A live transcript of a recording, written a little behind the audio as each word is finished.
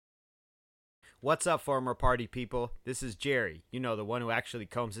What's up, former party people? This is Jerry, you know, the one who actually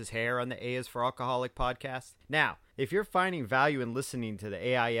combs his hair on the A is for Alcoholic podcast. Now, if you're finding value in listening to the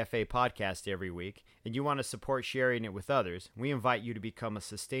AIFA podcast every week and you want to support sharing it with others, we invite you to become a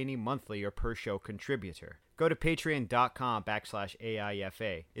sustaining monthly or per show contributor. Go to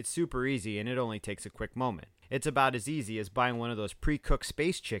patreon.com/AIFA. It's super easy and it only takes a quick moment. It's about as easy as buying one of those pre-cooked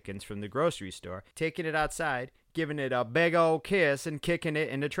space chickens from the grocery store, taking it outside, giving it a big old kiss, and kicking it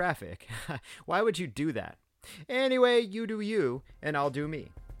into traffic. Why would you do that? Anyway, you do you, and I'll do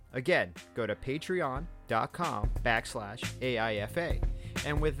me. Again, go to patreon.com/AIFA.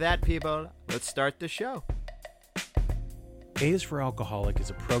 And with that, people, let's start the show. A is for Alcoholic is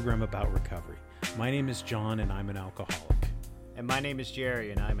a program about recovery. My name is John, and I'm an alcoholic. And my name is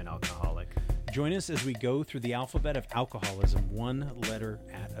Jerry, and I'm an alcoholic. Join us as we go through the alphabet of alcoholism, one letter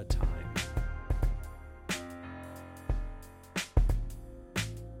at a time.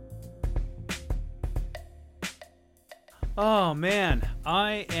 Oh man,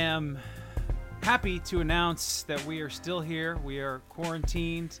 I am happy to announce that we are still here. We are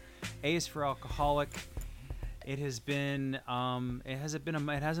quarantined. A is for Alcoholic. It has been it hasn't been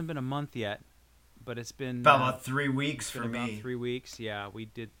a month yet, but it's been about 3 weeks for me. About 3 weeks, yeah.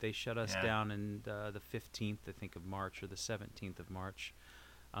 They shut us down in the 15th, I think, of March, or the 17th of March.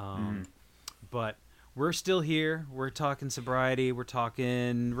 But we're still here. We're talking sobriety. We're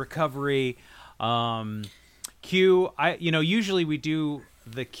talking recovery. Q, usually we do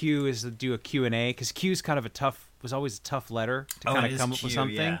the Q is to do a Q&A, because Q is kind of was always a tough letter to kind of come up with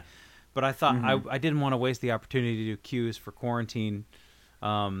something. Yeah. But I thought I didn't want to waste the opportunity to do Q's for quarantine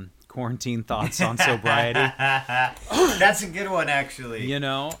thoughts on sobriety. That's a good one, actually.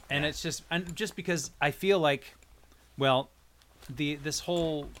 And it's just because I feel like, well, this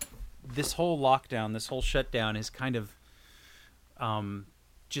whole lockdown, this whole shutdown is kind of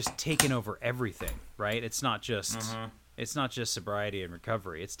just taken over everything, right? It's not just sobriety and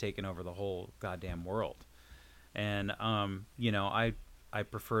recovery. It's taken over the whole goddamn world. And I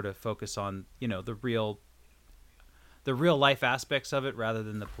prefer to focus on the real life aspects of it rather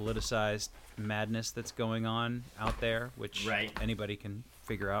than the politicized madness that's going on out there, which anybody can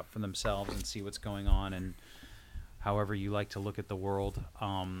figure out for themselves and see what's going on and however you like to look at the world.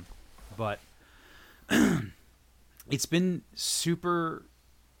 But it's been super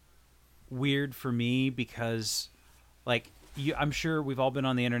weird for me because, I'm sure we've all been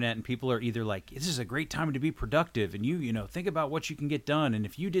on the internet and people are either like, this is a great time to be productive, and you think about what you can get done, and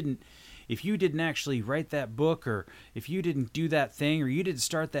if you didn't actually write that book, or if you didn't do that thing, or you didn't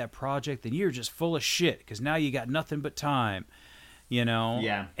start that project, then you're just full of shit because now you got nothing but time,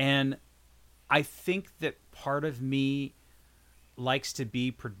 Yeah. And I think that part of me likes to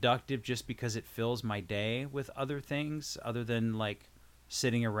be productive just because it fills my day with other things other than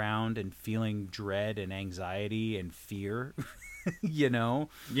sitting around and feeling dread and anxiety and fear,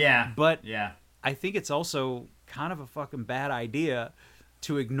 Yeah. But yeah, I think it's also kind of a fucking bad idea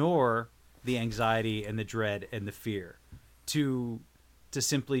to ignore the anxiety and the dread and the fear, to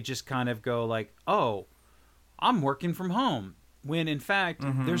simply just kind of go oh, I'm working from home, when in fact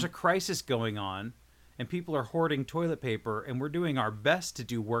there's a crisis going on and people are hoarding toilet paper, and we're doing our best to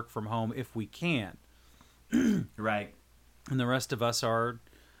do work from home if we can. Right. And the rest of us are,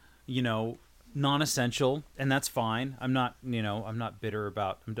 non-essential, and that's fine. I'm not bitter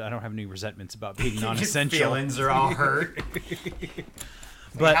about. I don't have any resentments about being non-essential. Your feelings are all hurt.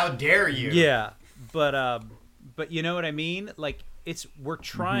 But how dare you? Yeah, but you know what I mean. We're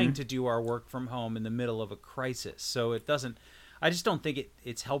trying to do our work from home in the middle of a crisis, so it doesn't. I just don't think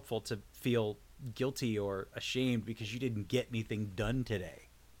it's helpful to feel guilty or ashamed because you didn't get anything done today.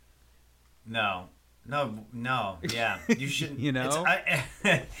 No, yeah, you shouldn't.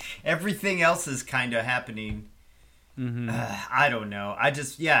 Everything else is kind of happening. I don't know. I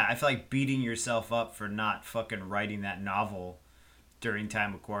feel like beating yourself up for not fucking writing that novel during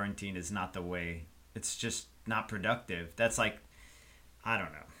time of quarantine is not the way. It's just not productive. That's I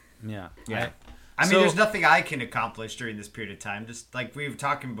don't know. Yeah. I mean, there's nothing I can accomplish during this period of time. Just like we were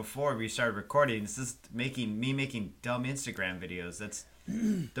talking before we started recording, it's just making dumb Instagram videos. That's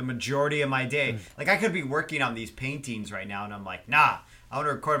the majority of my day. I could be working on these paintings right now, and I'm like, nah, I want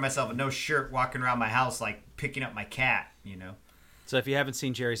to record myself with no shirt walking around my house, picking up my cat, So if you haven't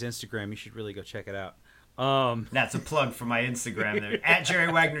seen Jerry's Instagram, you should really go check it out. That's a plug for my Instagram there. At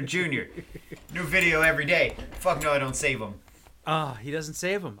Jerry Wagner Jr. New video every day. Fuck no, I don't save them. He doesn't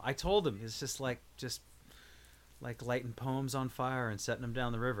save them. I told him. It's just like lighting poems on fire and setting them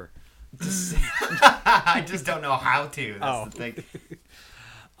down the river. I just don't know how to. That's the thing.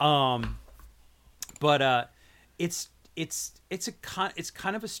 But it's it's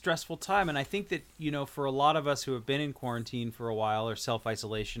kind of a stressful time, and I think that, you know, for a lot of us who have been in quarantine for a while, or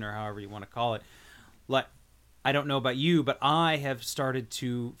self-isolation, or however you want to call it, like, I don't know about you, but I have started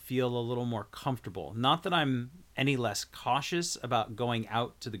to feel a little more comfortable. Not that I'm any less cautious about going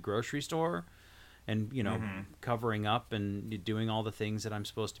out to the grocery store and, you know, covering up and doing all the things that I'm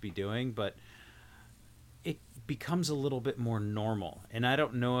supposed to be doing, but it becomes a little bit more normal. And I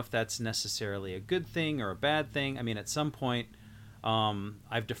don't know if that's necessarily a good thing or a bad thing. I mean, at some point,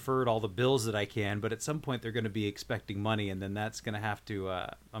 I've deferred all the bills that I can, but at some point they're going to be expecting money, and then that's going to have to,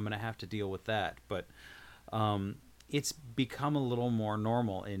 I'm going to have to deal with that. But it's become a little more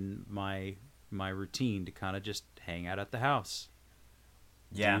normal in my routine to kind of just hang out at the house.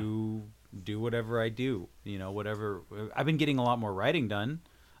 Yeah. Do whatever I do, you know, whatever. I've been getting a lot more writing done.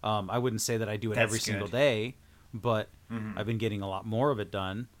 I wouldn't say that I do it every single day, but I've been getting a lot more of it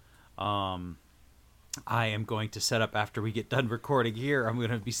done. I am going to set up, after we get done recording here, I'm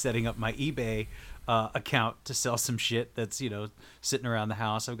going to be setting up my eBay account to sell some shit that's, you know, sitting around the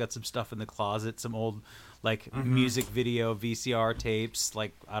house. I've got some stuff in the closet, some old, like, music video VCR tapes,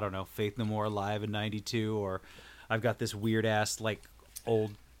 like, I don't know, Faith No More Live in 92, or I've got this weird-ass, like,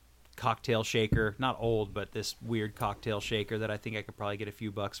 old cocktail shaker. Not old, but this weird cocktail shaker that I think I could probably get a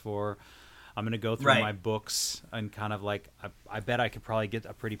few bucks for. I'm going to go through my books and kind of, like, I bet I could probably get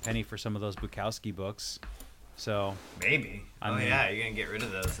a pretty penny for some of those Bukowski books. So maybe. Yeah, you're going to get rid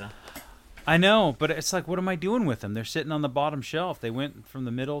of those, huh? I know, but it's like, what am I doing with them? They're sitting on the bottom shelf. They went from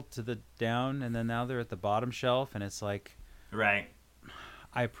the middle to the down, and then now they're at the bottom shelf, and it's like, right.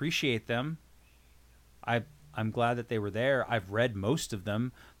 I appreciate them. I'm glad that they were there. I've read most of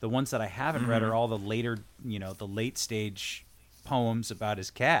them. The ones that I haven't read are all the later, you know, the late stage poems about his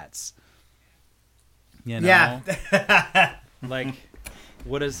cats. You know? Yeah. Like,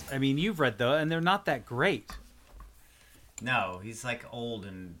 I mean, you've read those, and they're not that great. No, he's like old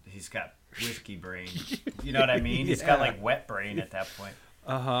and he's got whiskey brain. You know what I mean? He's got like wet brain at that point.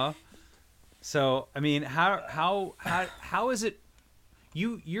 So, I mean, how is it?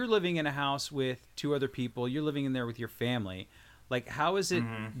 You're living in a house with two other people. You're living in there with your family. Like, how is it?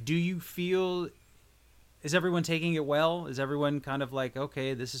 Do you feel? Is everyone taking it well? Is everyone kind of like,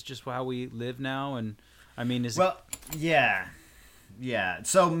 okay, this is just how we live now? And I mean, yeah.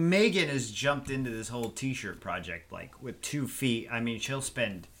 So Megan has jumped into this whole T-shirt project, like, with 2 feet. I mean,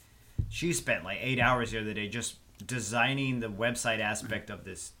 she spent like 8 hours the other day just designing the website aspect of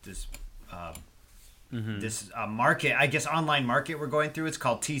this market, I guess, online market we're going through. It's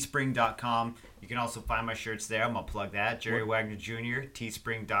called teespring.com. You can also find my shirts there. I'm gonna plug that. Jerry Wagner Jr.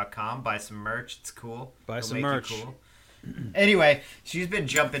 teespring.com. Buy some merch. It's cool. Buy some merch. Cool. Anyway, she's been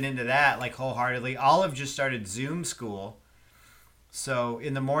jumping into that like wholeheartedly. Olive just started Zoom school. So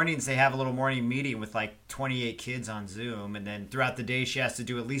in the mornings, they have a little morning meeting with like 28 kids on Zoom. And then throughout the day, she has to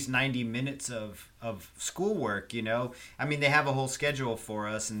do at least 90 minutes of schoolwork, you know? I mean, they have a whole schedule for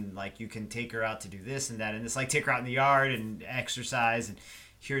us, and like you can take her out to do this and that. And it's like, take her out in the yard and exercise. And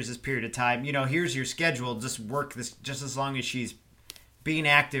here's this period of time, you know, here's your schedule. Just work this just as long as she's being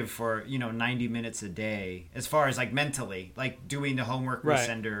active for, you know, 90 minutes a day, as far as like mentally, like doing the homework we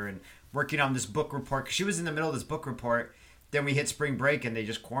send her and working on this book report. 'Cause she was in the middle of this book report. Then we hit spring break and they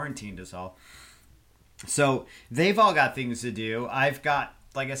just quarantined us all. So they've all got things to do. I've got,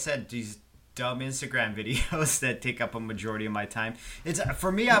 like I said, these dumb Instagram videos that take up a majority of my time. It's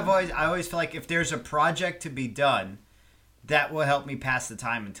for me. I always feel like if there's a project to be done, that will help me pass the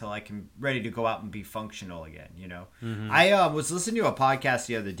time until I can ready to go out and be functional again. You know, I was listening to a podcast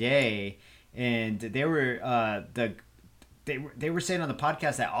the other day, and they were they were saying on the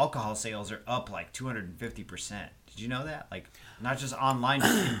podcast that alcohol sales are up like 250%. Did you know that? Like, not just online,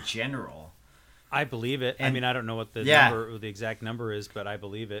 just in general. I believe it. And, I mean, I don't know what the number, the exact number is, but I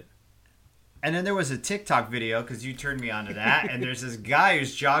believe it. And then there was a TikTok video, because you turned me on to that, and there's this guy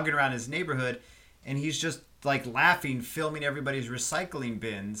who's jogging around his neighborhood, and he's just like laughing, filming everybody's recycling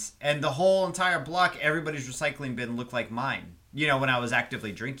bins, and the whole entire block, everybody's recycling bin looked like mine. You know, when I was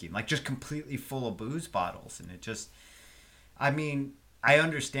actively drinking, like just completely full of booze bottles, and it just, I mean, I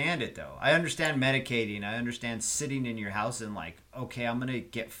understand it, though. I understand medicating. I understand sitting in your house and like, okay, I'm going to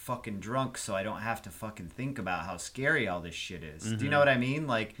get fucking drunk so I don't have to fucking think about how scary all this shit is. Do you know what I mean?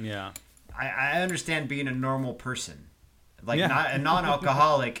 Like, yeah, I understand being a normal person, like not a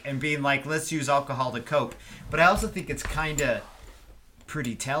non-alcoholic, and being like, let's use alcohol to cope. But I also think it's kind of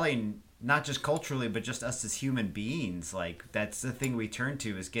pretty telling, not just culturally, but just us as human beings. Like, that's the thing we turn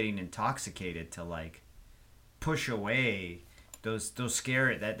to, is getting intoxicated to like push away those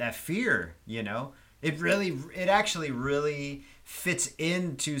scare, that fear, you know. It actually really fits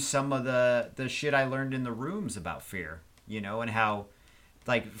into some of the shit I learned in the rooms about fear, and how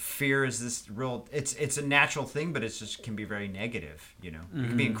like fear is this real, it's a natural thing, but it's just can be very negative, It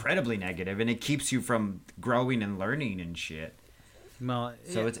can be incredibly negative, and it keeps you from growing and learning and shit. Well,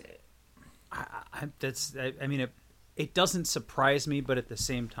 so it doesn't surprise me, but at the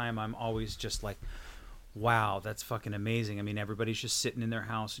same time, I'm always just like, wow, that's fucking amazing. I mean, everybody's just sitting in their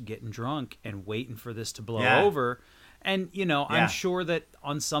house getting drunk and waiting for this to blow over. And, I'm sure that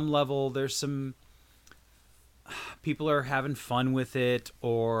on some level there's some people are having fun with it,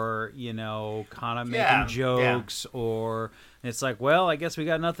 or, kind of making jokes, or it's like, well, I guess we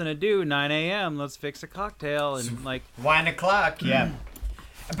got nothing to do, 9 a.m., let's fix a cocktail, and like... Wine o'clock, yeah.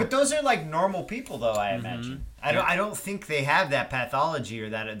 But those are like normal people, though, I imagine. I don't think they have that pathology or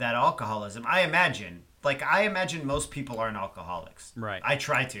that alcoholism. I imagine most people aren't alcoholics. Right. I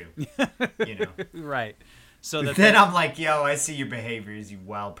try to, Right. So then I'm like, yo, I see your behaviors, you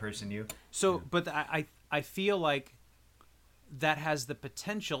wild person, you. So, but I feel like that has the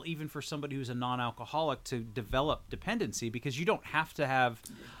potential, even for somebody who's a non-alcoholic, to develop dependency, because you don't have to have,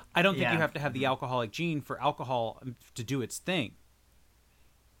 I don't think you have to have the alcoholic gene for alcohol to do its thing.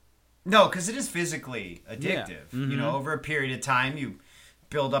 No, because it is physically addictive. Over a period of time, you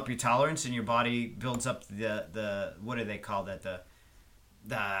build up your tolerance, and your body builds up the what do they call that?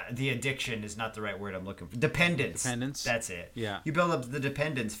 The addiction is not the right word I'm looking for. Dependence. That's it. Yeah. You build up the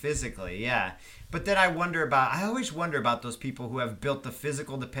dependence physically, yeah. But then I always wonder about those people who have built the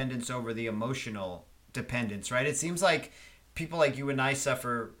physical dependence over the emotional dependence, right? It seems like people like you and I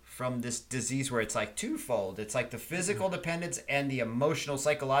suffer from this disease where it's like twofold. It's like the physical dependence and the emotional,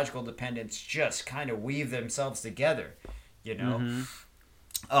 psychological dependence just kind of weave themselves together,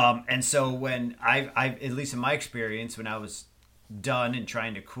 And so when I at least in my experience, when I was done and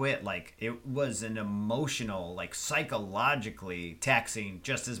trying to quit, like it was an emotional, like psychologically taxing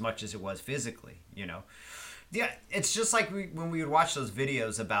just as much as it was physically, Yeah, it's just like when we would watch those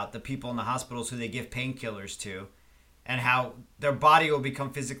videos about the people in the hospitals who they give painkillers to, and how their body will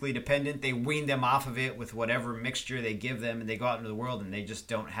become physically dependent. They wean them off of it with whatever mixture they give them, and they go out into the world and they just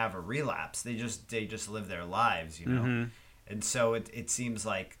don't have a relapse. They just live their lives, And so it seems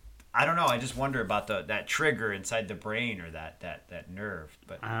like, I don't know. I just wonder about that trigger inside the brain, or that nerve.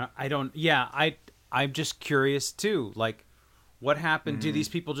 But I don't. Yeah, I'm just curious too. Like, what happened? Do these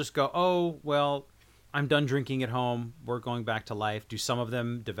people just go, oh well, I'm done drinking at home, we're going back to life? Do some of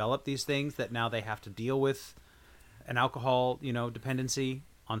them develop these things that now they have to deal with an alcohol, dependency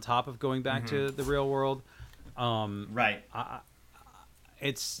on top of going back to the real world? Right.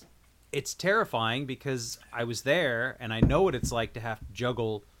 It's terrifying, because I was there and I know what it's like to have to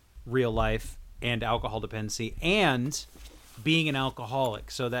juggle real life and alcohol dependency and being an alcoholic.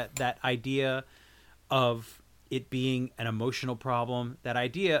 So that idea of it being an emotional problem, that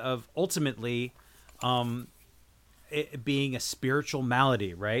idea of ultimately it being a spiritual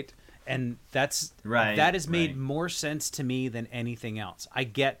malady, right? And that has made more sense to me than anything else. I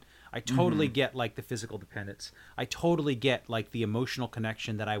totally get like the physical dependence. I totally get like the emotional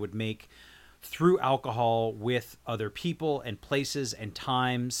connection that I would make through alcohol with other people and places and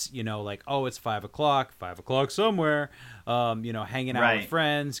times, like, oh, it's 5 o'clock somewhere, hanging out with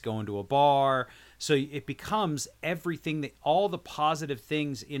friends, going to a bar. So it becomes everything, that all the positive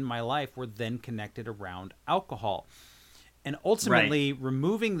things in my life were then connected around alcohol. And ultimately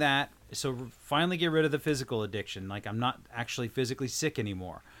removing that, so finally get rid of the physical addiction. Like, I'm not actually physically sick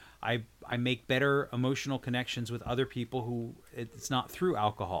anymore. I make better emotional connections with other people who it's not through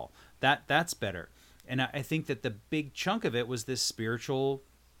alcohol. That's better. And I think that the big chunk of it was this spiritual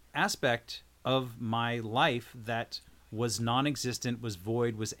aspect of my life that was non-existent, was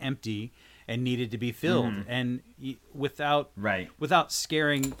void, was empty, and needed to be filled. And without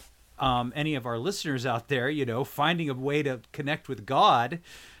scaring any of our listeners out there, finding a way to connect with God,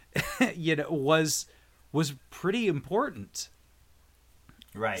 was pretty important.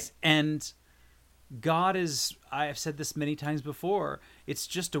 Right. And God is, I've said this many times before, it's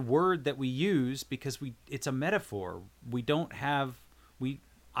just a word that we use because it's a metaphor.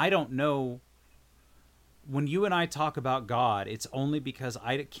 I don't know, when you and I talk about God, it's only because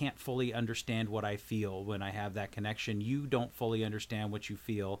I can't fully understand what I feel when I have that connection. You don't fully understand what you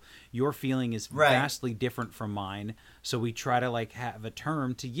feel. Your feeling is vastly different from mine. So we try to like have a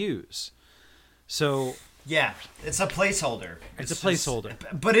term to use. So yeah, it's a placeholder. It's a placeholder.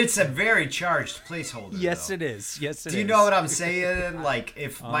 But it's a very charged placeholder. Yes, though. It is. Yes, it is. Do you know what I'm saying? Like,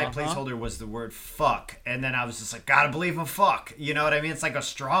 if my placeholder was the word fuck, and then I was just like, gotta believe in fuck. You know what I mean? It's like a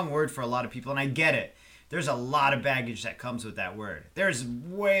strong word for a lot of people, and I get it. there's a lot of baggage that comes with that word. There's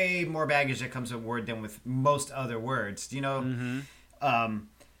way more baggage that comes with word than with most other words, you know?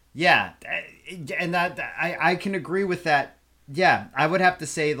 Yeah. And that I can agree with that. Yeah. I would have to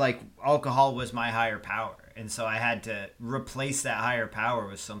say, like, alcohol was my higher power. And so I had to replace that higher power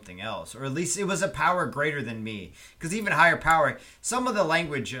with something else. Or at least it was a power greater than me. Because even higher power, some of the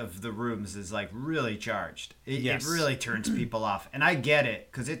language of the rooms is like really charged. It really turns people off. And I get it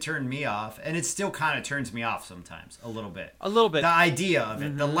because it turned me off. And it still kind of turns me off sometimes a little bit. A little bit. The idea of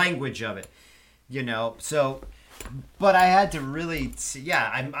it, the language of it, you know. So, but I had to really,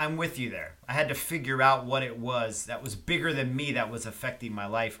 I'm with you there. I had to figure out what it was that was bigger than me that was affecting my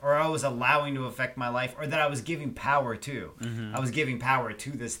life, or I was allowing to affect my life, or that I was giving power to. I was giving power to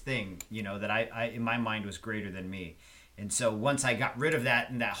this thing, you know, that I in my mind was greater than me. And so once I got rid of that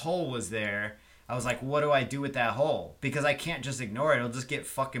and that hole was there, I was like, what do I do with that hole? Because I can't just ignore it. It'll just get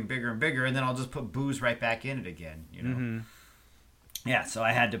fucking bigger and bigger, and then I'll just put booze right back in it again, you know? Yeah, so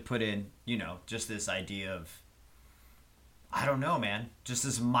I had to put in, you know, just this idea of, I don't know, man. Just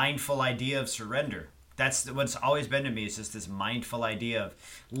this mindful idea of surrender. That's what's always been to me. It's just this mindful idea of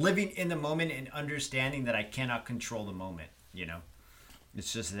living in the moment and understanding that I cannot control the moment, you know?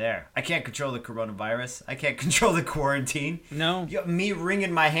 It's just there. I can't control the coronavirus. I can't control the quarantine. No. Me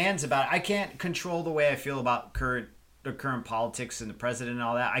wringing my hands about it. I can't control the way I feel about the current politics and the president and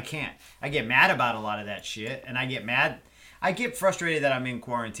all that. I can't. I get mad about a lot of that shit, and I get frustrated that I'm in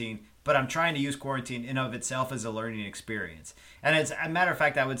quarantine. But I'm trying to use quarantine in of itself as a learning experience. And as a matter of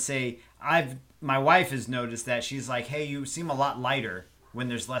fact, I would say my wife has noticed that. She's like, hey, you seem a lot lighter when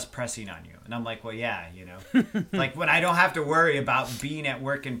there's less pressing on you. And I'm like, well, yeah, you know. Like when I don't have to worry about being at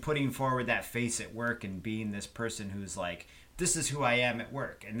work and putting forward that face at work and being this person who's like, this is who I am at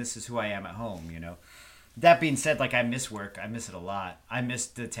work and this is who I am at home, you know. That being said, like I miss work. I miss it a lot. I miss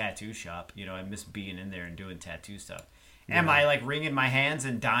the tattoo shop. You know, I miss being in there and doing tattoo stuff. Am I like wringing my hands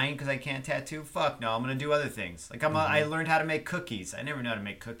and dying because I can't tattoo? Fuck no, I'm gonna do other things. Like I learned how to make cookies. I never knew how to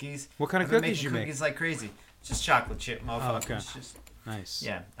make cookies. What kind of cookies you make? Cookies like crazy. Just chocolate chip, motherfuckers. Oh, okay. Just nice.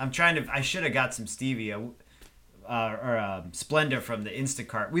 Yeah, I should have got some stevia or Splenda from the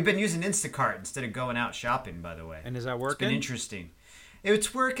Instacart. We've been using Instacart instead of going out shopping, by the way. And is that working? It's been interesting.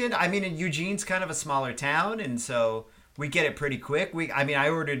 It's working. I mean, Eugene's kind of a smaller town, and so we get it pretty quick. I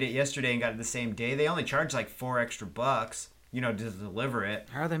ordered it yesterday and got it the same day. They only charge like $4 extra, you know, to deliver it.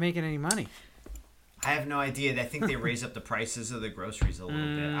 How are they making any money? I have no idea. I think they raise up the prices of the groceries a little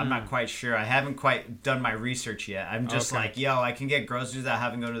bit. I'm not quite sure. I haven't quite done my research yet. I'm just like, yo, I can get groceries without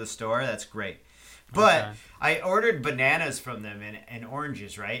having to go to the store. That's great. But I ordered bananas from them and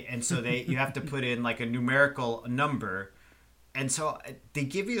oranges, right? And so you have to put in like a numerical number. And so they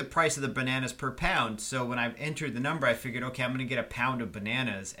give you the price of the bananas per pound. So when I entered the number, I figured, okay, I'm going to get a pound of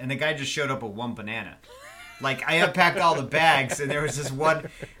bananas. And the guy just showed up with one banana. Like, I unpacked all the bags, and there was just one.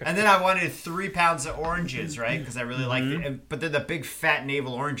 And then I wanted 3 pounds of oranges, right? Because I really liked it. But they're the big, fat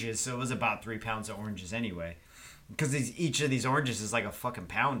navel oranges, so it was about 3 pounds of oranges anyway. Because each of these oranges is like a fucking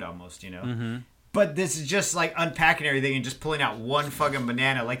pound almost, you know? But this is just like unpacking everything and just pulling out one fucking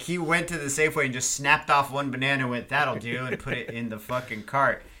banana. Like he went to the Safeway and just snapped off one banana and went, that'll do, and put it in the fucking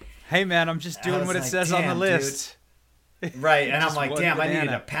cart. Hey man, I'm just doing what it says on the list. Right, and I'm like, damn, banana. I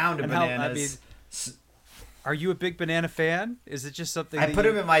needed a pound of bananas. Are you a big banana fan? Is it just something I put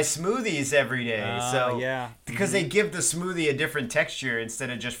them in my smoothies every day. So yeah. Because they give the smoothie a different texture instead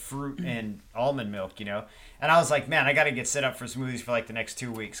of just fruit and almond milk, you know? And I was like, man, I got to get set up for smoothies for like the next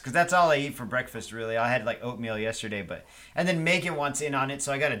 2 weeks. Because that's all I eat for breakfast, really. I had like oatmeal yesterday. And then Megan wants in on it,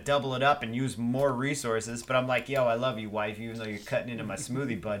 so I got to double it up and use more resources. But I'm like, yo, I love you, wife, even though you're cutting into my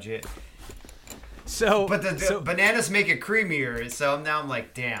smoothie budget. But the bananas make it creamier. So now I'm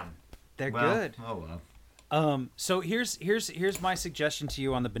like, damn. They're good. Oh, well. So here's my suggestion to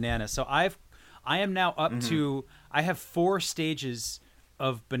you on the banana. So I am now up to, I have 4 stages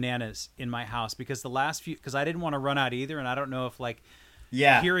of bananas in my house because because I didn't want to run out either, and I don't know if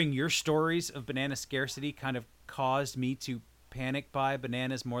hearing your stories of banana scarcity kind of caused me to panic buy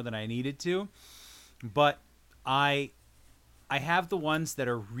bananas more than I needed to. But I have the ones that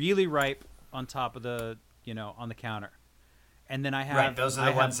are really ripe on top of the, on the counter, and then I have those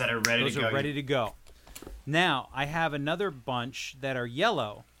are the ones that are ready to go. Those are ready to go. Now I have another bunch that are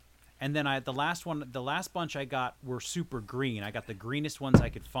yellow. And then the last bunch I got were super green. I got the greenest ones I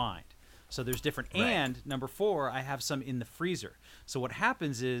could find. So there's different. Right. And number 4, I have some in the freezer. So what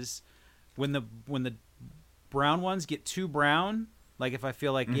happens is when the brown ones get too brown, like if I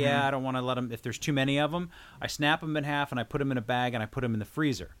feel like, I don't want to let them, if there's too many of them, I snap them in half and I put them in a bag and I put them in the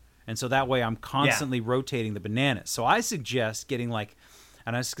freezer. And so that way I'm constantly rotating the bananas. So I suggest getting like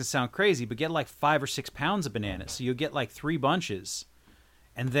and this could sound crazy, but get like 5 or 6 pounds of bananas. So you'll get like 3 bunches.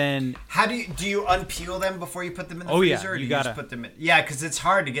 And then how do you unpeel them before you put them in the freezer? Yeah, or do you gotta, just put them in? Yeah, because it's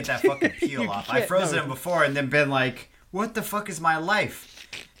hard to get that fucking peel off. I've frozen them before and then been like, what the fuck is my life?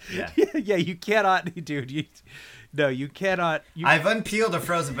 Yeah. Yeah, you cannot, dude. You cannot. I've unpeeled a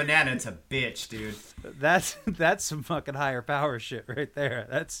frozen banana. It's a bitch, dude. That's some fucking higher power shit right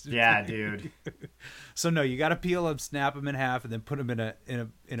there. Yeah, dude. So no, you got to peel them, snap them in half, and then put them in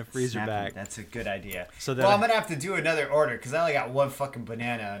a freezer bag. That's a good idea. So I'm gonna have to do another order because I only got one fucking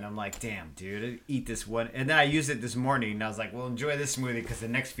banana, and I'm like, damn, dude, I eat this one. And then I used it this morning, and I was like, well, enjoy this smoothie because the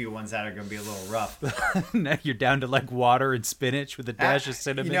next few ones out are gonna be a little rough. Now you're down to like water and spinach with a dash of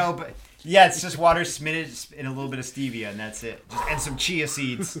cinnamon. But yeah, it's just water, spinach, and a little bit of stevia, and that's it. And some chia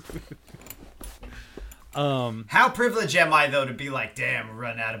seeds. How privileged am I though to be like, damn, we're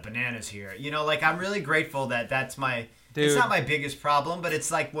running out of bananas here. Like I'm really grateful that that's my. Dude. It's not my biggest problem, but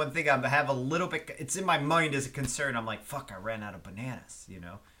it's like one thing I have a little bit. It's in my mind as a concern. I'm like, fuck, I ran out of bananas.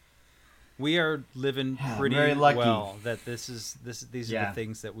 We are living pretty well. That these are the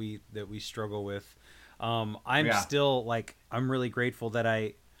things that we struggle with. I'm still like, I'm really grateful that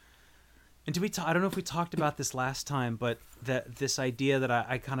I. And I don't know if we talked about this last time, but that this idea that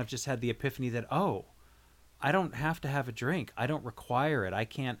I kind of just had the epiphany that I don't have to have a drink. I don't require it. I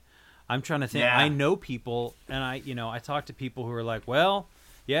can't. I'm trying to think. Yeah. I know people, and I talk to people who are like, well,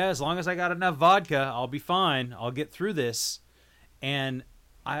 yeah, as long as I got enough vodka, I'll be fine. I'll get through this. And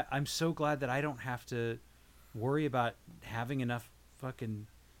I'm so glad that I don't have to worry about having enough fucking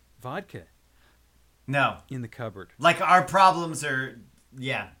vodka. No. In the cupboard. Like our problems are,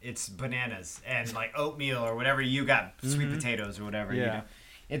 it's bananas and like oatmeal or whatever you got, sweet potatoes or whatever. Yeah.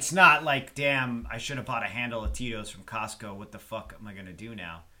 It's not like, damn, I should have bought a handle of Tito's from Costco. What the fuck am I going to do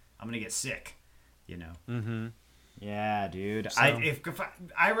now? I'm going to get sick, Mm-hmm. Yeah, dude. So, if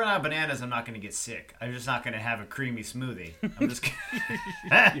I run out of bananas, I'm not going to get sick. I'm just not going to have a creamy smoothie. I'm just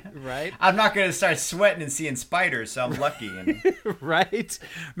right? I'm not going to start sweating and seeing spiders, so I'm lucky. Right?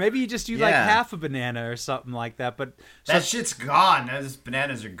 Maybe you just do like half a banana or something like that. But that shit's gone. Those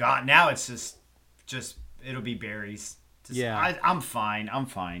bananas are gone. Now it's just it'll be berries. I'm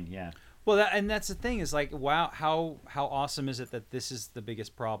fine. Yeah. Well, that's the thing is like, wow, how awesome is it that this is the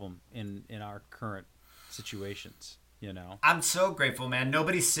biggest problem in our current situations? I'm so grateful, man.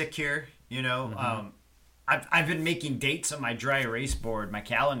 Nobody's sick here. Mm-hmm. I've been making dates on my dry erase board, my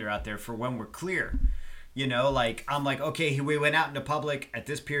calendar out there for when we're clear. Like I'm like, okay, we went out into public at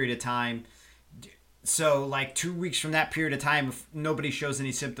this period of time. So, like 2 weeks from that period of time, if nobody shows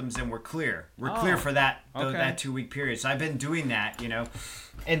any symptoms, then we're clear. We're clear for that 2 week period. So I've been doing that,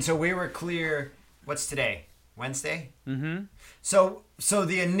 and so we were clear. What's today? Wednesday. Mm-hmm. So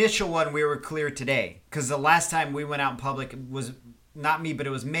the initial one we were clear today because the last time we went out in public was not me, but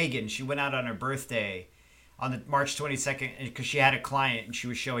it was Megan. She went out on her birthday on the March 22nd because she had a client and she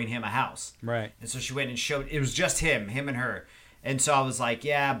was showing him a house. Right. And so she went and showed. It was just him and her. And so I was like,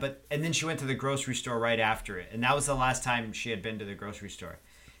 yeah, and then she went to the grocery store right after it. And that was the last time she had been to the grocery store.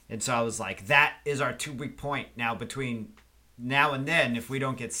 And so I was like, that is our 2 week point. Now, between now and then, if we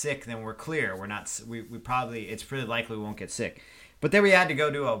don't get sick, then we're clear. We're not, we probably, it's pretty likely we won't get sick. But then we had to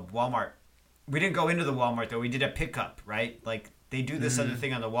go to a Walmart. We didn't go into the Walmart, though. We did a pickup, right? Like, they do this other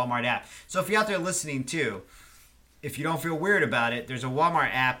thing on the Walmart app. So if you're out there listening, too, if you don't feel weird about it, there's a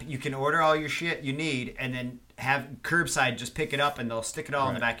Walmart app. You can order all your shit you need and then have curbside just pick it up and they'll stick it all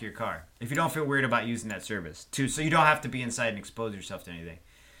in the back of your car. If you don't feel weird about using that service, too. So you don't have to be inside and expose yourself to anything.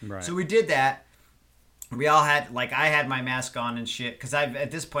 Right. So we did that. We all had, like, I had my mask on and shit. Because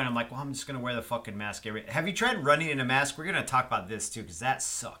at this point, I'm like, well, I'm just going to wear the fucking mask. Have you tried running in a mask? We're going to talk about this, too, because that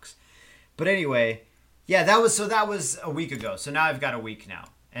sucks. But anyway, yeah, that was a week ago. So now I've got a week now.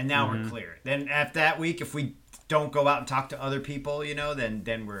 And now we're clear. Then after that week, if we don't go out and talk to other people,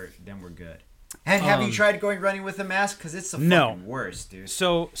 then we're good. And have you tried going running with a mask? Because it's the fucking worst, dude.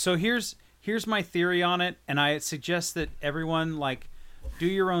 So here's my theory on it, and I suggest that everyone like do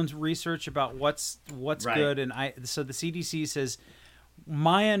your own research about what's good. And so the CDC says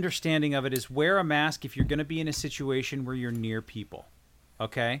my understanding of it is wear a mask if you're going to be in a situation where you're near people.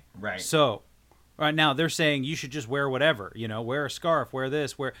 Okay. Right. So right now they're saying you should just wear whatever. Wear a scarf, wear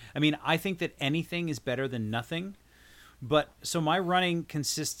this, I think that anything is better than nothing. But so my running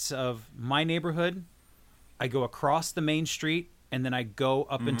consists of my neighborhood. I go across the main street and then I go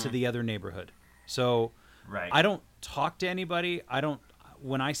up into the other neighborhood. So I don't talk to anybody.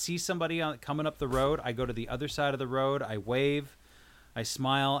 When I see somebody coming up the road, I go to the other side of the road. I wave, I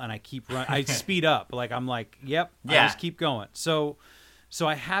smile, and I keep running. I speed up. Like I'm like, yep. I just keep going. So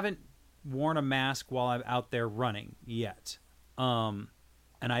I haven't worn a mask while I'm out there running yet.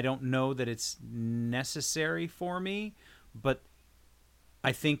 and I don't know that it's necessary for me, but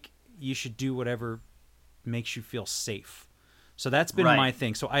I think you should do whatever makes you feel safe. So that's been my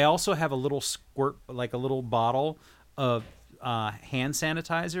thing. So I also have a little squirt, like a little bottle of hand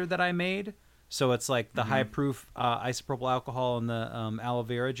sanitizer that I made. So it's like the high proof isopropyl alcohol and the aloe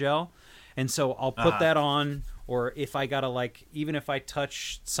vera gel. And so I'll put that on, or if I gotta, like, even if I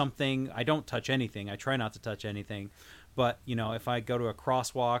touch something, I don't touch anything. I try not to touch anything. But, you know, if I go to a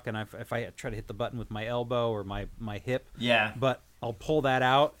crosswalk and if I try to hit the button with my elbow or my hip, but I'll pull that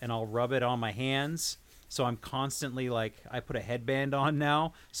out and I'll rub it on my hands. So I'm constantly, like, I put a headband on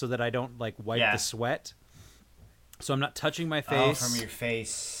now so that I don't, like, wipe the sweat. So I'm not touching my face. Oh, from your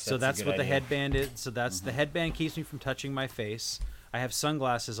face. So that's what the headband is. So that's the headband keeps me from touching my face. I have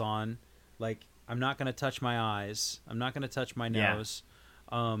sunglasses on. Like, I'm not going to touch my eyes. I'm not going to touch my nose.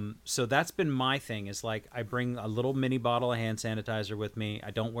 So that's been my thing, is like I bring a little mini bottle of hand sanitizer with me. I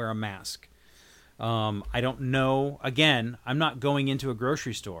don't wear a mask. I don't know. Again, I'm not going into a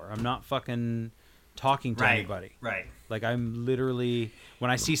grocery store. I'm not fucking talking to anybody. Right. Like, I'm literally, when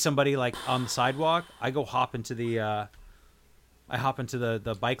I see somebody like on the sidewalk, I go hop into the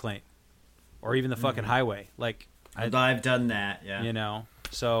the bike lane or even the fucking highway. Like, I've done that. Yeah. You know.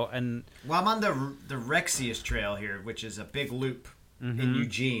 So, and well, I'm on the Rexius Trail here, which is a big loop in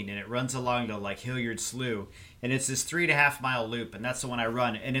Eugene, and it runs along the, like, Hilliard Slough, and it's this 3.5 mile loop, and that's the one I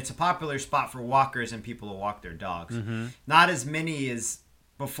run, and it's a popular spot for walkers and people who walk their dogs. Not as many as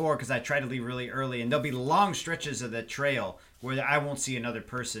before, because I try to leave really early, and there'll be long stretches of the trail where I won't see another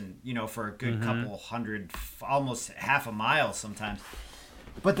person, you know, for a good couple hundred, almost half a mile sometimes.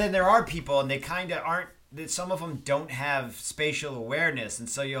 But then there are people, and they kind of aren't. Some of them don't have spatial awareness, and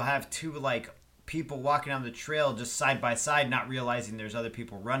so you'll have two, like, people walking on the trail just side by side, not realizing there's other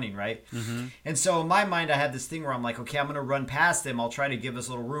people running, right? And so in my mind, I had this thing where I'm like, okay, I'm going to run past them. I'll try to give us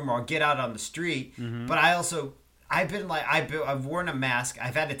a little room, or I'll get out on the street. But I also, I've worn a mask.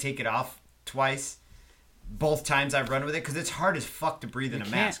 I've had to take it off twice. Both times I've run with it, because it's hard as fuck to breathe in a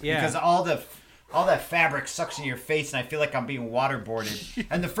mask. Because all that fabric sucks in your face, and I feel like I'm being waterboarded.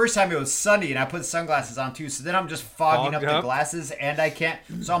 And the first time it was sunny, and I put sunglasses on too, so then I'm just fogging up the glasses, and I can't.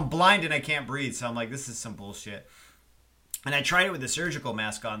 So I'm blind and I can't breathe. So I'm like, this is some bullshit. And I tried it with a surgical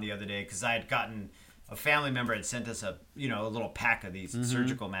mask on the other day, because I had gotten, a family member had sent us a little pack of these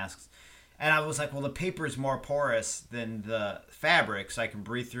surgical masks. And I was like, well, the paper is more porous than the fabric, so I can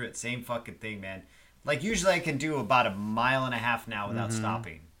breathe through it. Same fucking thing, man. Like, usually I can do about 1.5 miles now without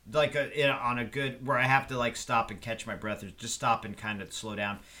stopping. Like, on a good, where I have to, like, stop and catch my breath, or just stop and kind of slow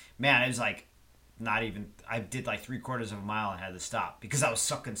down. Man, it was like, not even, I did like 3/4 mile and had to stop because I was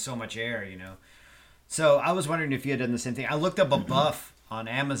sucking so much air, you know. So I was wondering if you had done the same thing. I looked up a buff on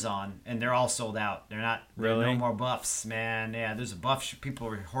Amazon, and they're all sold out. They're not, really? No more buffs, man. Yeah, there's a buff, people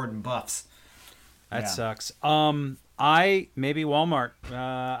are hoarding buffs. That sucks. Maybe Walmart.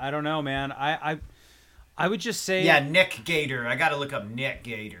 I don't know, man. I would just say... Yeah, Nick Gator. I got to look up Nick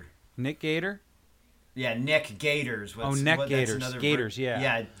Gator. Nick Gator? Yeah, Nick Gators. Neck Gators. Gators, yeah.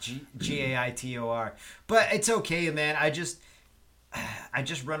 Yeah, Gaitor. But it's okay, man. I just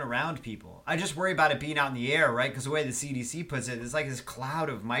run around people. I just worry about it being out in the air, right? Because the way the CDC puts it, it's like this cloud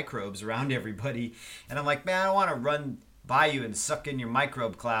of microbes around everybody. And I'm like, man, I don't want to run by you and suck in your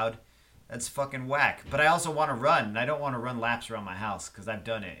microbe cloud. That's fucking whack. But I also want to run, and I don't want to run laps around my house, because I've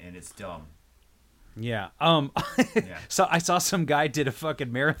done it, and it's dumb. Yeah. So I saw some guy did a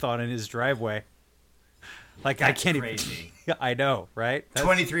fucking marathon in his driveway. Like, that's I can't crazy. Even. I know, right? That's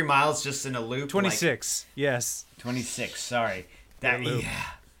 23 miles just in a loop. 26. Like, yes. 26. Sorry. Yeah.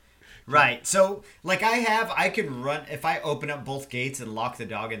 Right. So, like, I can run if I open up both gates and lock the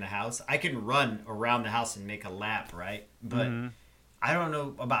dog in the house. I can run around the house and make a lap, right? But I don't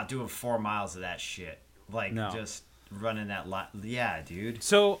know about doing 4 miles of that shit. Like, just running that lot. Yeah, dude.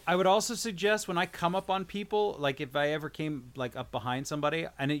 So I would also suggest, when I come up on people, like, if I ever came, like, up behind somebody,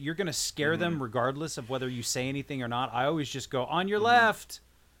 and you're going to scare them regardless of whether you say anything or not, I always just go, on your left,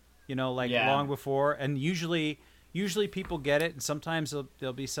 you know, like, long before. And usually people get it, and sometimes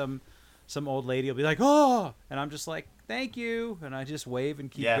there'll be some old lady will be like, oh, and I'm just like, thank you, and I just wave and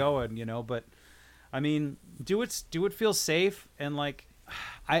keep going, you know. But I mean, do it feel safe, and, like,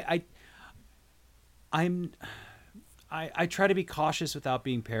 I try to be cautious without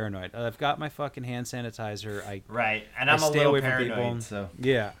being paranoid. I've got my fucking hand sanitizer. And I'm a little paranoid. So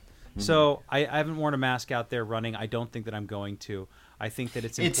so I haven't worn a mask out there running. I don't think that I'm going to. I think that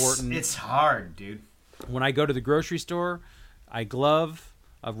it's important. It's hard, dude. When I go to the grocery store, I glove,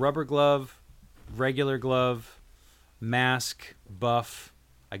 a rubber glove, regular glove, mask, buff.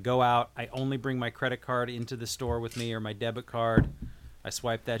 I go out. I only bring my credit card into the store with me, or my debit card. I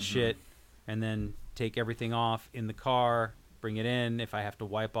swipe that shit, and then take everything off in the car, bring it in if I have to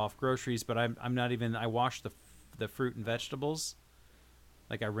wipe off groceries. But I'm not even. I wash the fruit and vegetables.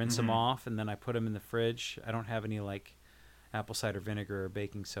 Like I rinse them off and then I put them in the fridge. I don't have any like apple cider vinegar or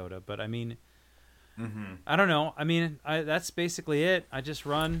baking soda, but I mean, I don't know. I mean, that's basically it. I just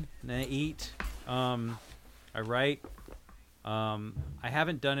run and I eat. I write. I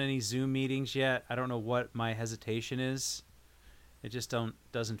haven't done any Zoom meetings yet. I don't know what my hesitation is. It just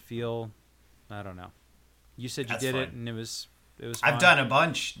doesn't feel. I don't know. You said you did it, and it was. I've done a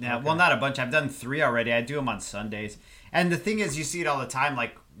bunch now. Okay. Well, not a bunch. I've done 3 already. I do them on Sundays. And the thing is, you see it all the time.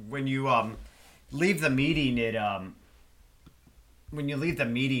 Like when you leave the meeting, it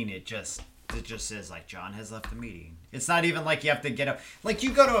just says like John has left the meeting. It's not even like you have to get up. Like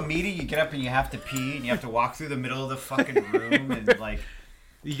you go to a meeting, you get up and you have to pee, and you have to walk through the middle of the fucking room, and like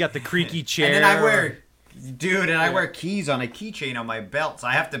you got the creaky chair. And then I wear keys on a keychain on my belt, so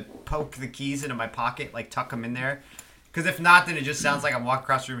I have to poke the keys into my pocket, like tuck them in there. Because if not, then it just sounds like I'm walking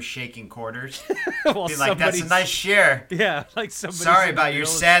across the room shaking quarters. Well, be like, that's a nice share. Yeah, like somebody. Sorry about your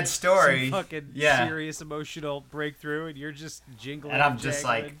sad story. Some fucking serious emotional breakthrough, and you're just jingling. And I'm just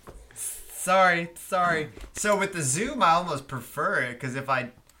like, sorry. So with the Zoom, I almost prefer it because if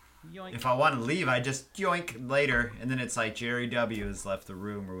I want to leave, I just yoink later, and then it's like Jerry W has left the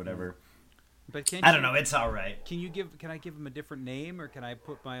room or whatever. But I don't know. It's all right. Can I give him a different name, or can I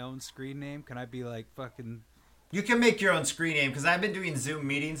put my own screen name? Can I be like fucking? You can make your own screen name because I've been doing Zoom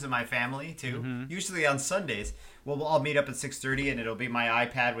meetings with my family too. Usually on Sundays, we'll all meet up at 6:30, and it'll be my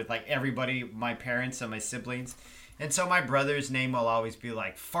iPad with like everybody, my parents and my siblings. And so my brother's name will always be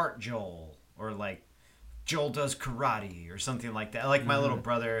like Fart Joel or like Joel Does Karate or something like that. Like my little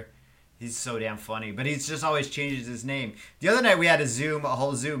brother, he's so damn funny, but he's just always changes his name. The other night we had a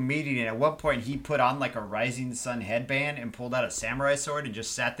whole Zoom meeting, and at one point he put on like a Rising Sun headband and pulled out a samurai sword and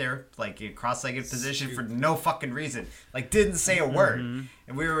just sat there like in a cross-legged position for no fucking reason. Like didn't say a word.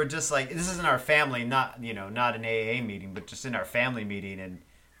 And we were just like, this isn't our family, not an AA meeting, but just in our family meeting. And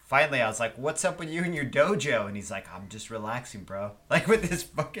finally I was like, what's up with you and your dojo? And he's like, I'm just relaxing, bro. Like with this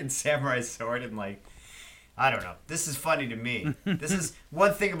fucking samurai sword and like, I don't know. This is funny to me. This is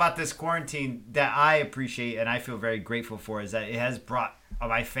one thing about this quarantine that I appreciate and I feel very grateful for is that it has brought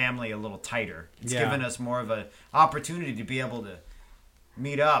my family a little tighter. It's given us more of an opportunity to be able to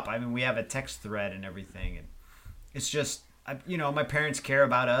meet up. I mean, we have a text thread and everything. And it's just, my parents care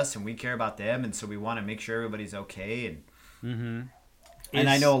about us and we care about them. And so we want to make sure everybody's okay. And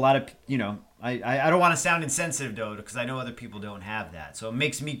I know a lot of, I don't want to sound insensitive, though, because I know other people don't have that. So it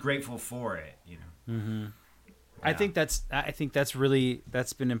makes me grateful for it, Yeah. I think that's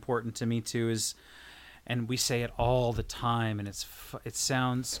been important to me too and we say it all the time and it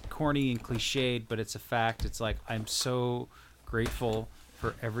sounds corny and cliched, but it's a fact. It's like, I'm so grateful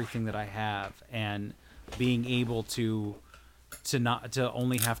for everything that I have and being able to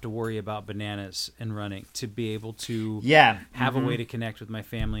only have to worry about bananas and running, to be able to have a way to connect with my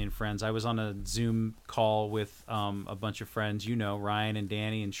family and friends. I was on a Zoom call with a bunch of friends, Ryan and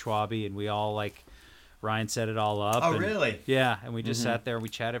Danny and Schwabi, and we all Ryan set it all up. Oh, really? Yeah, and we just sat there and we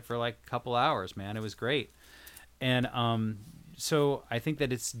chatted for like a couple hours, man. It was great. And so I think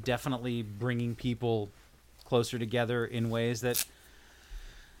that it's definitely bringing people closer together in ways that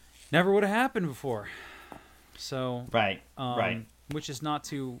never would have happened before. So right. Which is not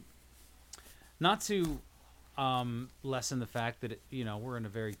to lessen the fact that we're in a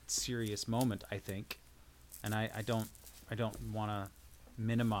very serious moment, I think, and I don't want to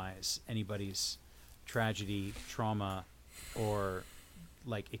minimize anybody's tragedy, trauma, or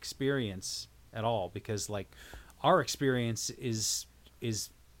experience at all, because our experience is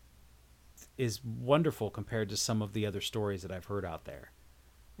wonderful compared to some of the other stories that I've heard out there,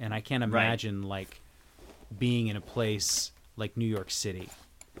 and I can't imagine being in a place like New York City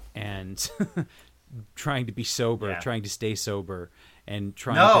and trying to be sober, trying to stay sober, and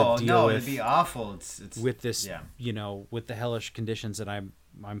trying to deal with it'd be awful. It's with this, with the hellish conditions that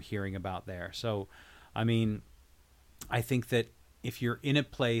I'm hearing about there. So, I mean, I think that if you're in a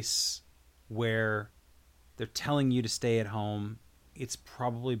place where they're telling you to stay at home, it's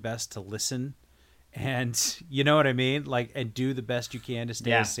probably best to listen, and you know what I mean, and do the best you can to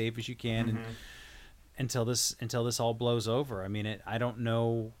stay as safe as you can, and until this all blows over. I mean, I don't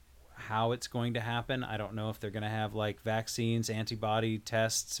know how it's going to happen. I don't know if they're going to have vaccines, antibody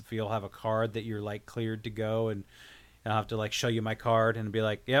tests. If you'll have a card that you're cleared to go, and I'll have to show you my card and be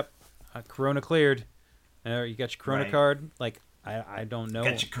like, yep, Corona cleared. You got your Corona card? I don't know.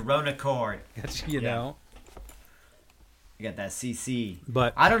 Got your Corona card. You know. You got that CC.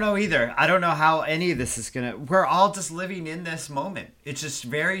 But I don't know either. I don't know how any of this is going to... We're all just living in this moment. It's just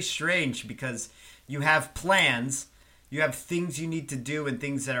very strange because you have plans, you have things you need to do and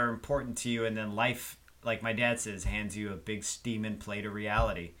things that are important to you, and then life, like my dad says, hands you a big steaming plate of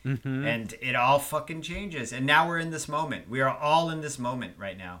reality. Mm-hmm. And it all fucking changes. And now we're in this moment. We are all in this moment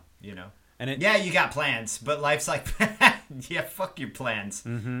right now, you know? And yeah, you got plans, but life's like, yeah, fuck your plans.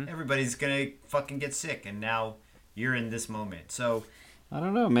 Mm-hmm. Everybody's going to fucking get sick, and now... You're in this moment. So, I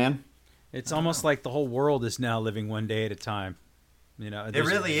don't know, man. It's almost like the whole world is now living one day at a time. You know, it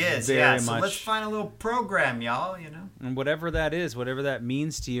really is. Yeah. So let's find a little program, y'all, you know. And whatever that is, whatever that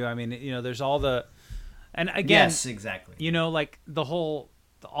means to you. I mean, you know, there's all the... And again... Yes, exactly. You know, like all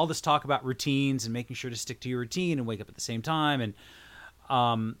this talk about routines and making sure to stick to your routine and wake up at the same time. And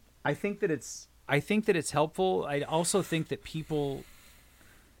I think that it's helpful. I also think that people...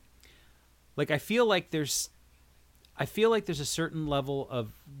 Like, I feel like there's a certain level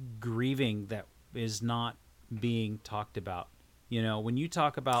of grieving that is not being talked about. You know, when you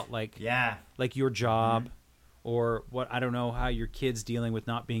talk about like your job or what, I don't know how your kid's dealing with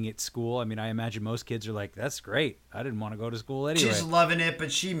not being at school. I mean, I imagine most kids are like, that's great. I didn't want to go to school anyway. She's loving it,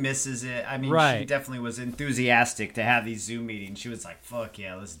 but she misses it. I mean, She definitely was enthusiastic to have these Zoom meetings. She was like, fuck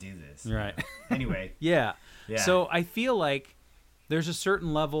yeah, let's do this. Right. Anyway. Yeah. So I feel like there's a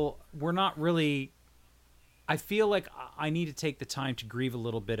certain level, we're not really... I feel like I need to take the time to grieve a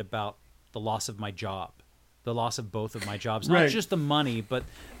little bit about the loss of my job, the loss of both of my jobs, not just the money, but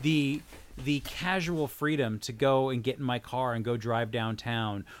the casual freedom to go and get in my car and go drive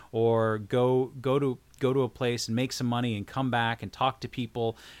downtown or go to a place and make some money and come back and talk to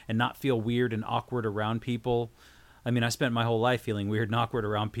people and not feel weird and awkward around people. I mean, I spent my whole life feeling weird and awkward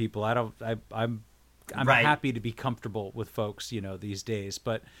around people. I'm happy to be comfortable with folks, you know, these days.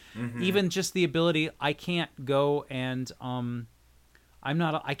 But even just the ability, I can't go and I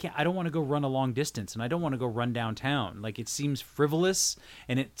don't want to go run a long distance, and I don't want to go run downtown. Like, it seems frivolous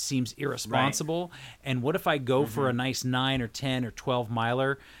and it seems irresponsible. Right. And what if I go for a nice 9 or 10 or 12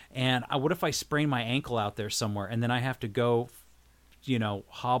 miler, and what if I sprain my ankle out there somewhere, and then I have to go, you know,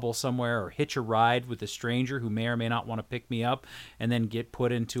 hobble somewhere or hitch a ride with a stranger who may or may not want to pick me up and then get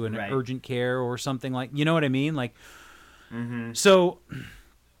put into an urgent care or something, like, you know what I mean? Like, so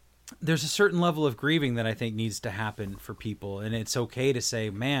there's a certain level of grieving that I think needs to happen for people. And it's okay to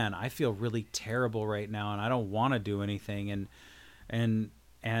say, man, I feel really terrible right now and I don't want to do anything, and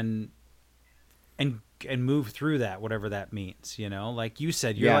move through that, whatever that means, you know, like you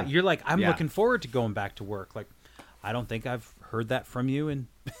said, you're like, I'm looking forward to going back to work. Like, I don't think I've heard that from you in,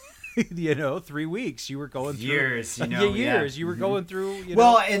 3 weeks. You were going through years, years. You were going through,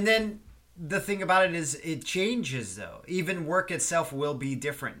 Well, and then the thing about it is it changes, though. Even work itself will be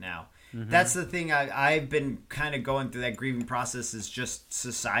different now. That's the thing I've been kind of going through that grieving process, is just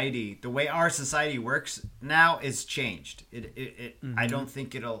society. The way our society works now is changed. I don't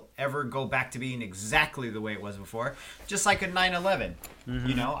think it'll ever go back to being exactly the way it was before. Just like a 9/11.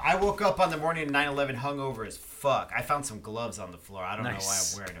 You know, I woke up on the morning of 9/11 hungover as fuck. I found some gloves on the floor. I don't know why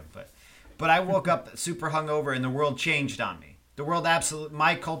I'm wearing them, but I woke up super hungover and the world changed on me. The world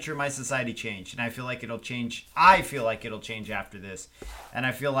my culture, my society changed, and I feel like it'll change. I feel like it'll change after this, and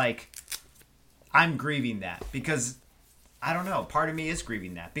I feel like I'm grieving that because I don't know. Part of me is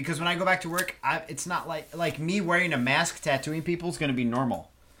grieving that because when I go back to work, it's not like me wearing a mask tattooing people is going to be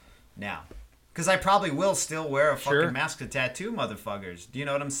normal now, because I probably will still wear a fucking mask to tattoo motherfuckers. Do you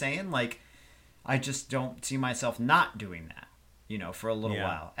know what I'm saying? Like, I just don't see myself not doing that, you know, for a little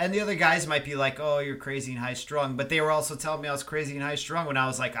while. And the other guys might be like, oh, you're crazy and high strung. But they were also telling me I was crazy and high strung when I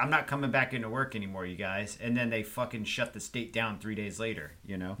was like, I'm not coming back into work anymore, you guys. And then they fucking shut the state down 3 days later,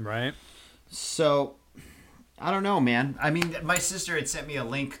 you know? Right. So, I don't know, man. I mean, my sister had sent me a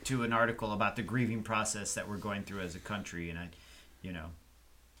link to an article about the grieving process that we're going through as a country. And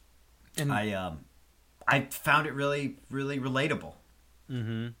I found it really, really relatable.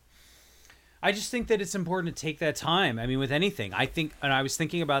 I just think that it's important to take that time. I mean, with anything, I think, and I was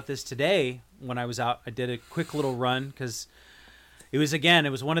thinking about this today when I was out. I did a quick little run because it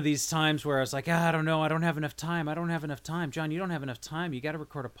was one of these times where I was like, I don't know, I don't have enough time. John, you don't have enough time. You got to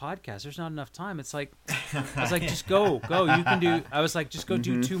record a podcast. There's not enough time. It's like, I was like, just go. You can do. I was like, just go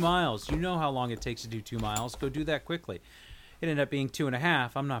do 2 miles. You know how long it takes to do 2 miles. Go do that quickly. It ended up being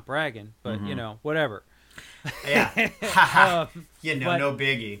 2.5. I'm not bragging, but whatever. Yeah. No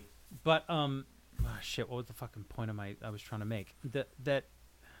biggie. But shit, what was the fucking point I was trying to make?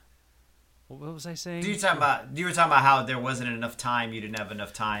 What was I saying? You were talking about how there wasn't enough time. You didn't have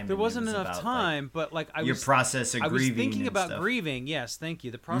enough time. There wasn't enough time, but your process of grieving. I was thinking about grieving. Yes, thank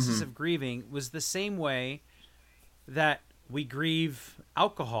you. The process of grieving was the same way that we grieve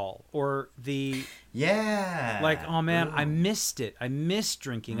alcohol or the like, oh man, Ooh. I missed it. I miss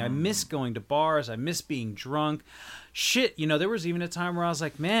drinking. I miss going to bars. I miss being drunk. Shit, there was even a time where I was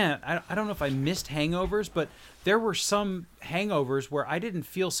like, man, I don't know if I missed hangovers, but there were some hangovers where I didn't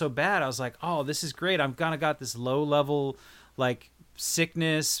feel so bad. I was like, oh, this is great. I've kind of got this low level like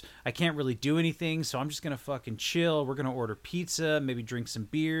sickness. I can't really do anything, so I'm just gonna fucking chill. We're gonna order pizza, maybe drink some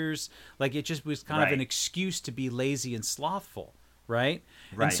beers. Like, it just was kind of an excuse to be lazy and slothful, right?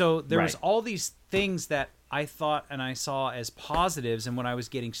 And so there was all these things that I thought and I saw as positives. And when I was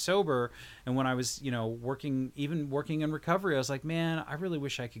getting sober and when I was, working in recovery, I was like, man, I really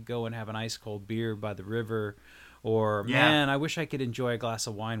wish I could go and have an ice cold beer by the river, or man, I wish I could enjoy a glass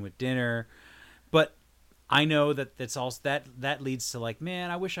of wine with dinner. But I know that that's also that leads to like,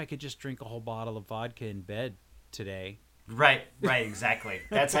 man, I wish I could just drink a whole bottle of vodka in bed today. Right, exactly.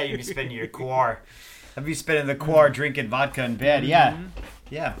 That's how you be spending your core. I'd be spending the core drinking vodka in bed.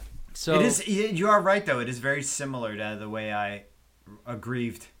 Yeah. So it is. You are right, though. It is very similar to the way I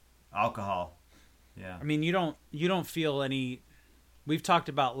grieved alcohol. Yeah. I mean, you don't feel any. We've talked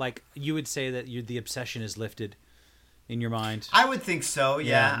about, like, you would say that the obsession is lifted in your mind. I would think so.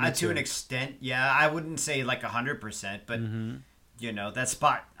 Yeah, to an extent. Yeah, I wouldn't say like 100%, but that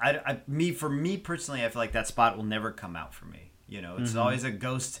spot. For me personally, I feel like that spot will never come out for me. It's always a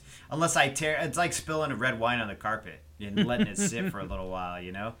ghost unless I tear. It's like spilling a red wine on the carpet and letting it sit for a little while.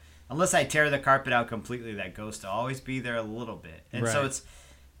 Unless I tear the carpet out completely, that ghost will always be there a little bit. And so it's,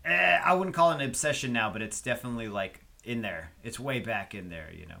 I wouldn't call it an obsession now, but it's definitely like in there. It's way back in there.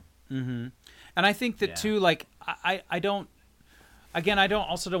 Mm-hmm. And I think that too. Like I don't. Again, I don't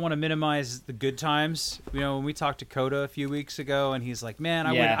want to minimize the good times. When we talked to Coda a few weeks ago, and he's like, "Man,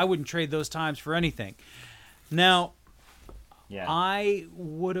 I wouldn't trade those times for anything." Now. Yeah. I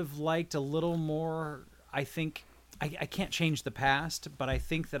would have liked a little more. I think I can't change the past, but I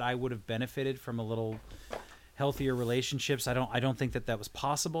think that I would have benefited from a little healthier relationships. I don't think that was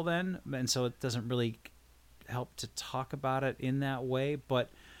possible then, and so it doesn't really help to talk about it in that way. But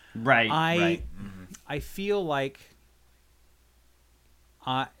I feel like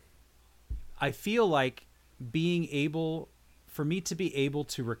I feel like for me to be able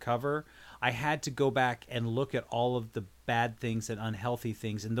to recover, I had to go back and look at all of the bad things and unhealthy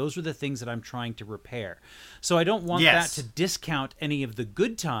things, and those are the things that I'm trying to repair. So I don't want that to discount any of the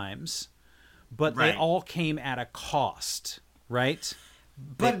good times, but they all came at a cost, right?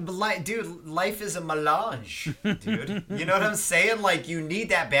 But dude, life is a melange, dude. You know what I'm saying? Like, you need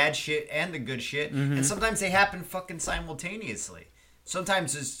that bad shit and the good shit, and sometimes they happen fucking simultaneously.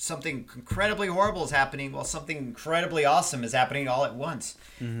 Sometimes there's something incredibly horrible is happening while something incredibly awesome is happening all at once.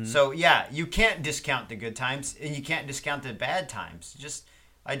 So yeah, you can't discount the good times and you can't discount the bad times.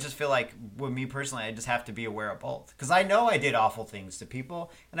 I just feel like, with me personally, I just have to be aware of both. Because I know I did awful things to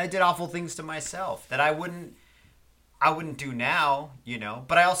people and I did awful things to myself that I wouldn't do now,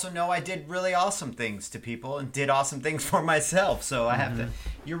 But I also know I did really awesome things to people and did awesome things for myself. So I have to.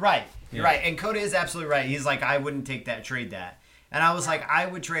 You're right. You're right. And Coda is absolutely right. He's like, I wouldn't trade that. And I was like, I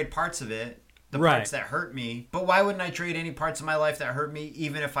would trade parts of it, the parts that hurt me. But why wouldn't I trade any parts of my life that hurt me,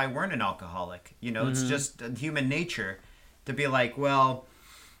 even if I weren't an alcoholic? It's just human nature to be like, well,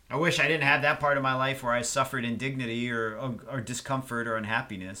 I wish I didn't have that part of my life where I suffered indignity or discomfort or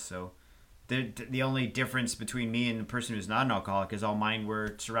unhappiness. So the only difference between me and the person who's not an alcoholic is all mine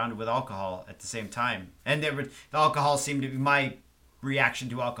were surrounded with alcohol at the same time. And the alcohol seemed to be, my reaction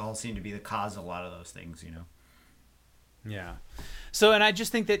to alcohol seemed to be the cause of a lot of those things, Yeah. So, and I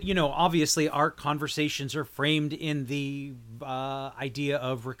just think that, obviously our conversations are framed in the idea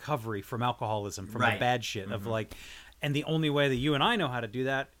of recovery from alcoholism, from the bad shit of like, and the only way that you and I know how to do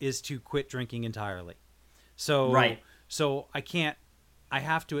that is to quit drinking entirely. So, so I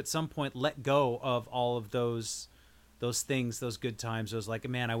have to at some point let go of all of those things, those good times. Those like,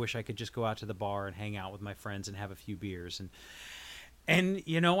 man, I wish I could just go out to the bar and hang out with my friends and have a few beers. And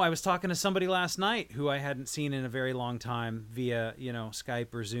I was talking to somebody last night who I hadn't seen in a very long time via,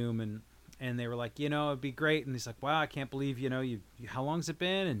 Skype or Zoom. And they were like, it'd be great. And he's like, wow, I can't believe, how long's it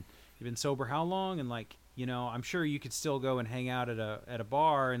been? And you've been sober how long? And like, I'm sure you could still go and hang out at a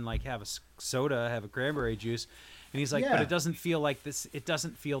bar and like have a soda, have a cranberry juice. And he's like, but it doesn't feel like this. It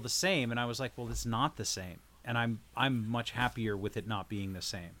doesn't feel the same. And I was like, well, it's not the same. And I'm much happier with it not being the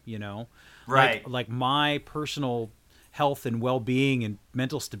same, Right. Like my personal health and well-being and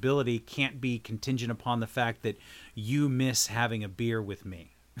mental stability can't be contingent upon the fact that you miss having a beer with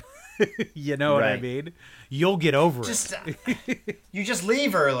me. You know what I mean? You'll get over it. You just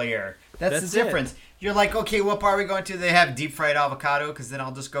leave earlier. That's the difference. You're like, okay, what bar are we going to? They have deep fried avocado, because then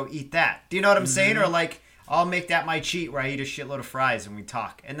I'll just go eat that. Do you know what I'm saying? Or like, I'll make that my cheat where I eat a shitload of fries and we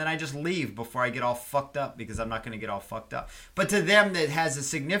talk. And then I just leave before I get all fucked up because I'm not going to get all fucked up. But to them, that has a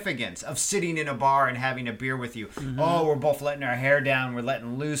significance of sitting in a bar and having a beer with you. Mm-hmm. Oh, we're both letting our hair down. We're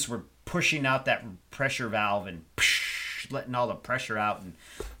letting loose. We're pushing out that pressure valve and letting all the pressure out. And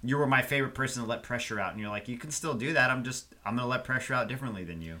you were my favorite person to let pressure out. And you're like, you can still do that. I'm going to let pressure out differently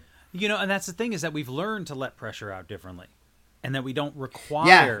than you. You know, and that's the thing is that we've learned to let pressure out differently. And that we don't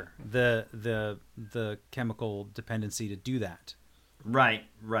require the chemical dependency to do that. Right.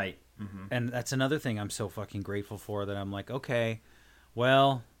 Mm-hmm. And that's another thing I'm so fucking grateful for, that I'm like, okay,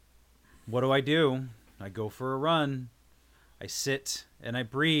 well, what do? I go for a run. I sit and I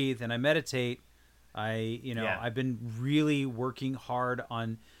breathe and I meditate. I've been really working hard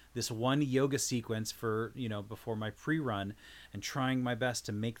on this one yoga sequence for, before my pre-run and trying my best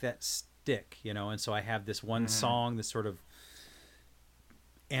to make that stick, and so I have this one song, this sort of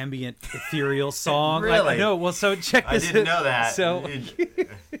ambient ethereal song. Really? No, well, so check this. I didn't know that. So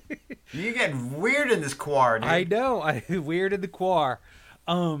you get weird in this choir, dude. I know. Weird in the choir.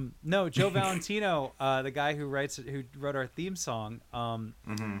 No, Joe Valentino, the guy who wrote our theme song,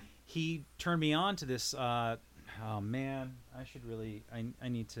 he turned me on to this. Oh man, I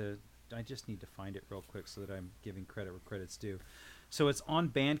just need to find it real quick so that I'm giving credit where credit's due. So it's on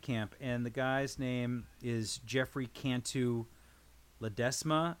Bandcamp, and the guy's name is Jeffrey Cantu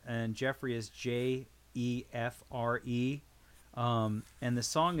Ledesma, and Jeffrey is Jeffre. And the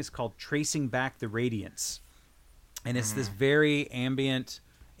song is called Tracing Back the Radiance. And it's this very ambient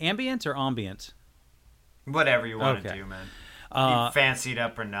or ambient? Whatever you want to do, man. You fancy it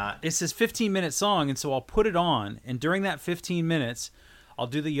up or not. It's this 15-minute song, and so I'll put it on, and during that 15 minutes, I'll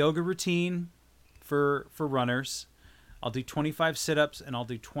do the yoga routine for runners. I'll do 25 sit-ups, and I'll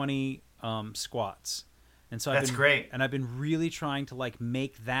do 20 squats. And so That's great. And I've been really trying to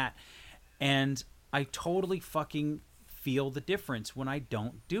make that. And I totally fucking feel the difference when I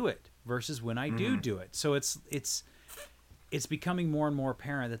don't do it versus when I do it. So it's becoming more and more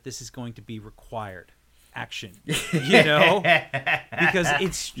apparent that this is going to be required action, because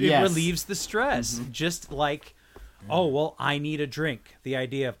it relieves the stress. Just like, oh, well, I need a drink. The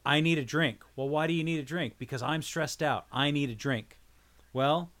idea of I need a drink. Well, why do you need a drink? Because I'm stressed out. I need a drink.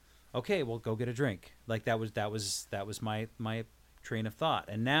 Well, okay, well, go get a drink. Like that was my train of thought.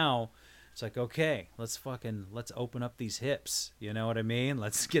 And now it's like, okay, let's open up these hips. You know what I mean?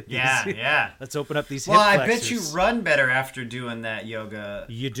 Let's get these. Yeah. Let's open up these hip flexors. Well, I bet you run better after doing that yoga.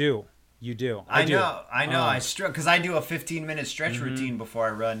 You do. I know. I because I do a 15-minute stretch routine before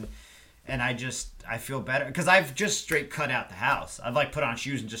I run, and I feel better because I've just straight cut out the house. I've put on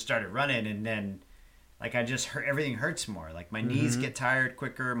shoes and just started running, and then everything hurts more. Like my knees get tired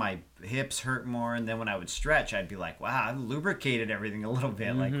quicker, my hips hurt more, and then when I would stretch, I'd be like, wow, I've lubricated everything a little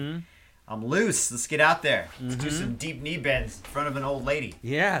bit. Like I'm loose. Let's get out there. Let's do some deep knee bends in front of an old lady.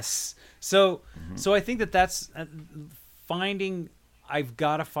 Yes. So I think that's finding. I've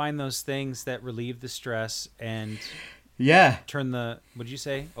got to find those things that relieve the stress and turn the. What did you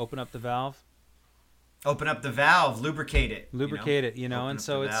say? Open up the valve. Open up the valve, lubricate it. And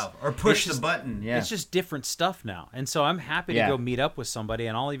so it's or push the button. Yeah, it's just different stuff now, and so I'm happy to go meet up with somebody,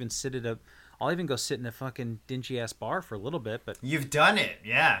 and I'll even go sit in a fucking dingy ass bar for a little bit. But you've done it,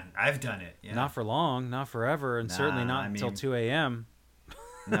 yeah. I've done it, yeah. Not for long, not forever, and certainly not until 2 a.m.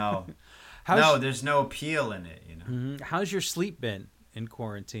 No, there's no appeal in it. How's your sleep been in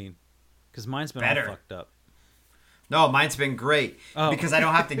quarantine? Because mine's been better. All fucked up. No, mine's been great because I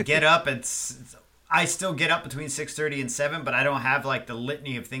don't have to get up. I still get up between 6:30 and 7, but I don't have the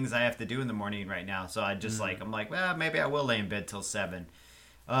litany of things I have to do in the morning right now. So I just I'm like, well, maybe I will lay in bed till 7.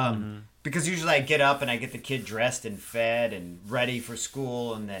 Because usually I get up and I get the kid dressed and fed and ready for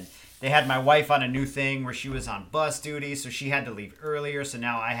school. And then they had my wife on a new thing where she was on bus duty, so she had to leave earlier. So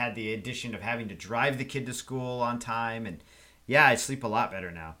now I had the addition of having to drive the kid to school on time. And yeah, I sleep a lot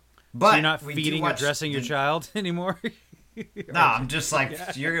better now. But so you're not feeding or dressing your child anymore? No, I'm just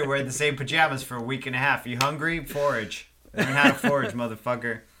you're going to wear the same pajamas for a week and a half. Are you hungry? Forage. Learn how to forage,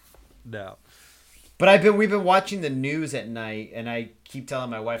 motherfucker. No. But we've been watching the news at night, and I keep telling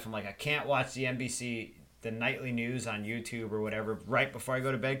my wife, I'm like, I can't watch the NBC, the nightly news on YouTube or whatever right before I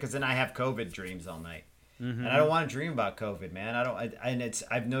go to bed, because then I have COVID dreams all night. And I don't want to dream about COVID, man.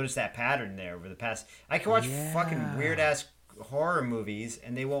 I've noticed that pattern there over the past. I can watch fucking weird ass horror movies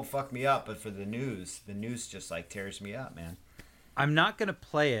and they won't fuck me up, but for the news just tears me up, man. I'm not gonna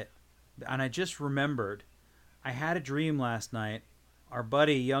play it, and I just remembered I had a dream last night. Our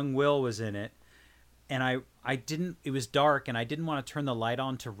buddy young Will was in it, and I didn't. It was dark, and I didn't want to turn the light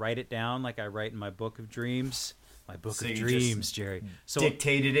on to write it down like I write in my book of dreams. My book So of you dreams, just Jerry. So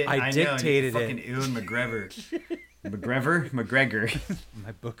dictated it. I dictated know, fucking it. Ewan McGregor.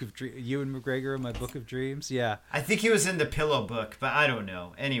 My book of dreams. Ewan McGregor, my book of dreams. Yeah. I think he was in the Pillow Book, but I don't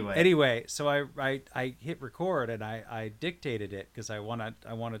know. Anyway, so I hit record and I dictated it because I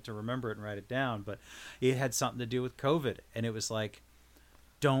wanted to remember it and write it down, but it had something to do with COVID, and it was like,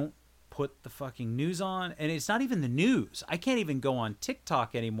 don't put the fucking news on. And it's not even the news. I can't even go on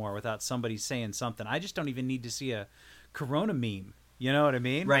TikTok anymore without somebody saying something. I just don't even need to see a Corona meme. You know what I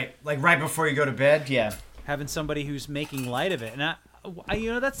mean? Right. Like right before you go to bed. Yeah. Having somebody who's making light of it. And I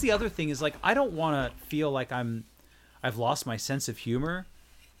you know, that's the other thing is like, I don't want to feel like I've lost my sense of humor,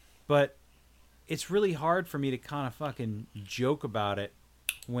 but it's really hard for me to kind of fucking joke about it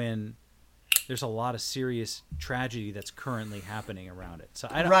when there's a lot of serious tragedy that's currently happening around it. So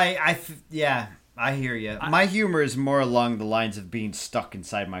I don't, right. I hear you. My humor is more along the lines of being stuck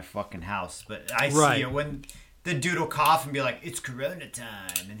inside my fucking house, but I see it when the dude will cough and be like, "It's Corona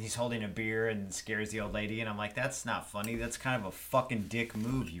time," and he's holding a beer and scares the old lady, and I'm like, "That's not funny. That's kind of a fucking dick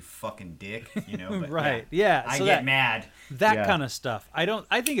move, you fucking dick." You know? But right? Yeah. I so get mad. That kind of stuff. I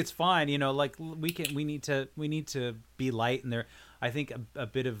think it's fine. You know, like we need to be light, and there. I think a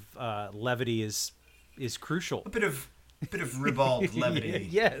bit of levity is crucial. A bit of ribald levity.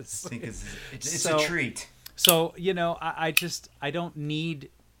 Yes. I think it's a treat. So, you know, I don't need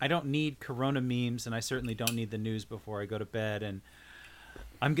Corona memes, and I certainly don't need the news before I go to bed. And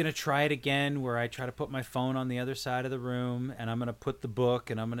I'm going to try it again where I try to put my phone on the other side of the room, and I'm going to put the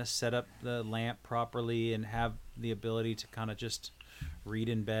book, and I'm going to set up the lamp properly and have the ability to kind of just read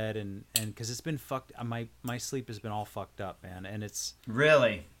in bed, and because it's been fucked, my sleep has been all fucked up, man. And it's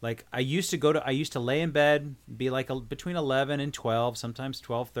really like I used to lay in bed, be like between 11 and 12, sometimes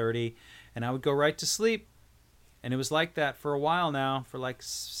 12:30, and I would go right to sleep. And it was like that for a while now, for like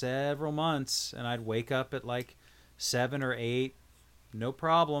several months, and I'd wake up at like 7 or 8, no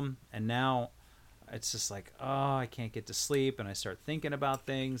problem. And now it's just like, oh, I can't get to sleep, and I start thinking about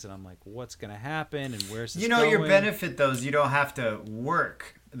things, and I'm like, what's going to happen, and where's this going? Your benefit, though, is you don't have to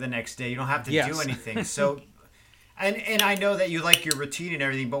work the next day. You don't have to do anything. So, and I know that you like your routine and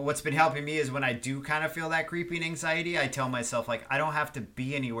everything, but what's been helping me is when I do kind of feel that creeping anxiety, I tell myself, like, I don't have to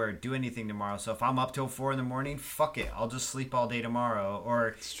be anywhere, do anything tomorrow. So if I'm up till 4 a.m, fuck it. I'll just sleep all day tomorrow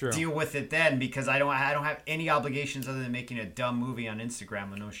or deal with it then, because I don't have any obligations other than making a dumb movie on Instagram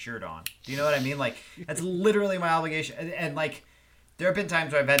with no shirt on. Do you know what I mean? Like, that's literally my obligation. And like, there have been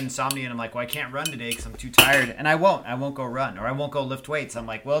times where I've had insomnia and I'm like, well, I can't run today because I'm too tired. And I won't go run, or I won't go lift weights. I'm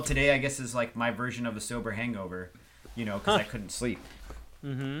like, well, today I guess is like my version of a sober hangover. You know, because I couldn't sleep.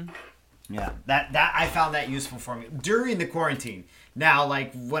 Mm-hmm. Yeah, that I found that useful for me during the quarantine. Now,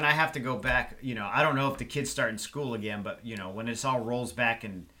 like when I have to go back, you know, I don't know if the kids start in school again, but you know, when it's all rolls back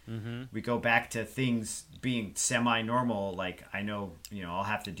and we go back to things being semi-normal, like I know, you know, I'll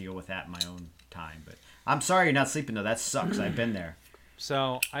have to deal with that in my own time. But I'm sorry you're not sleeping though. That sucks. I've been there.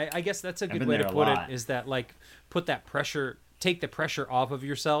 So I guess that's a good way to put it. Is that like put that pressure, take the pressure off of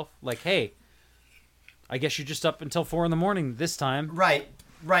yourself. Like, hey, I guess you're just up until 4 a.m. this time. Right.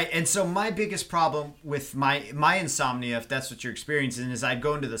 And so my biggest problem with my insomnia, if that's what you're experiencing, is I'd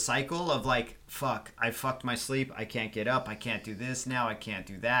go into the cycle of like, fuck, I fucked my sleep. I can't get up. I can't do this now. I can't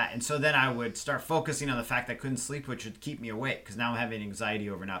do that. And so then I would start focusing on the fact that I couldn't sleep, which would keep me awake, because now I'm having anxiety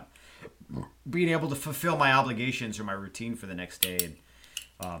over not being able to fulfill my obligations or my routine for the next day.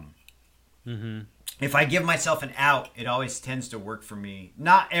 And if I give myself an out, it always tends to work for me.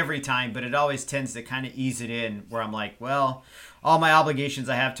 Not every time, but it always tends to kind of ease it in, where I'm like, well, all my obligations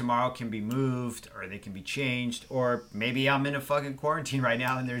I have tomorrow can be moved, or they can be changed, or maybe I'm in a fucking quarantine right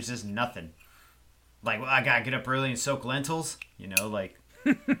now and there's just nothing. Like, well, I gotta get up early and soak lentils, you know, like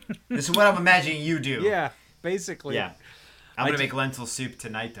this is what I'm imagining you do. Yeah, basically. Yeah, I'm gonna make lentil soup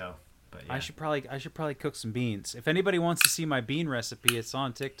tonight though. But yeah. I should probably cook some beans. If anybody wants to see my bean recipe, it's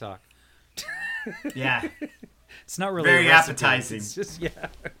on TikTok. Yeah, it's not really very a recipe. appetizing. It's just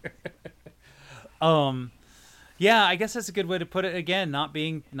yeah, I guess that's a good way to put it. Again, not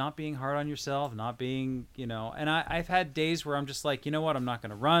being hard on yourself, not being, you know. And I've had days where I'm just like, you know what, I'm not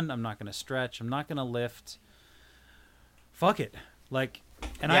going to run, I'm not going to stretch, I'm not going to lift. Fuck it, like,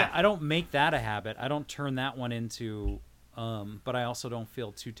 and yeah. I don't make that a habit. I don't turn that one into. But I also don't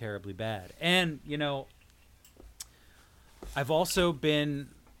feel too terribly bad. And you know, I've also been.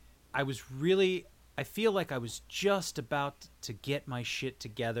 I feel like I was just about to get my shit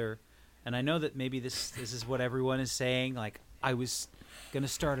together, and I know that maybe this is what everyone is saying. Like, I was gonna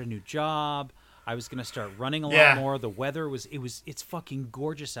start a new job. I was gonna start running a lot more. The weather it's fucking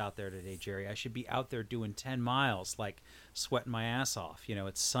gorgeous out there today, Jerry. I should be out there doing 10 miles, like sweating my ass off. You know,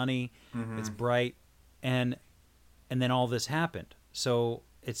 it's sunny, it's bright, and and then all this happened. So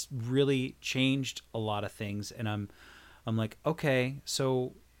it's really changed a lot of things, and I'm like, okay,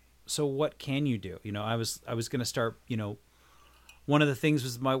 so what can you do? You know, I was going to start, you know, one of the things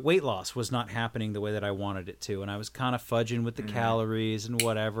was my weight loss was not happening the way that I wanted it to, and I was kind of fudging with the calories and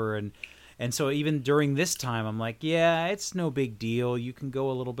whatever, and so even during this time, I'm like, yeah, it's no big deal. You can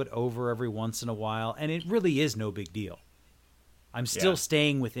go a little bit over every once in a while, and it really is no big deal. I'm still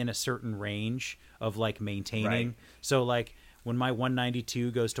staying within a certain range of like maintaining. Right. So like when my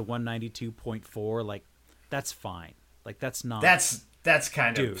 192 goes to 192.4, like that's fine. Like that's not. That's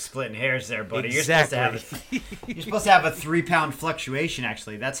kind of splitting hairs there, buddy. Exactly. You're supposed to have a 3-pound fluctuation.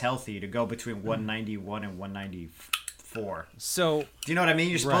 Actually, that's healthy to go between 191 and 194. So, do you know what I mean?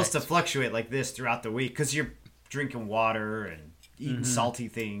 You're supposed to fluctuate like this throughout the week because you're drinking water and eating salty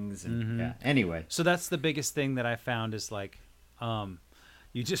things. And, Anyway, so that's the biggest thing that I found is like,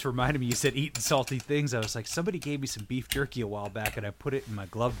 you just reminded me. You said eating salty things. I was like, somebody gave me some beef jerky a while back, and I put it in my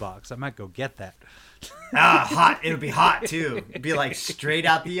glove box. I might go get that. Hot. It'll be hot too. It'll be like straight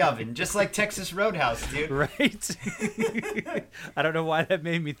out the oven, just like Texas Roadhouse, dude. Right. I don't know why that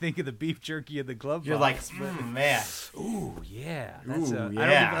made me think of the beef jerky in the glove You're box. You're like, man. Ooh, yeah.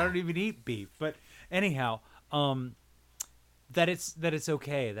 I don't even eat beef, but anyhow, that it's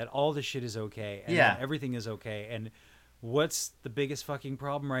okay. That all the shit is okay, and that everything is okay. And what's the biggest fucking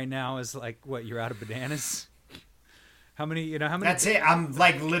problem right now is like, what, you're out of bananas? How many? That's it. I'm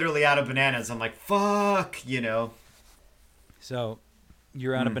like literally out of bananas. I'm like, fuck, you know. So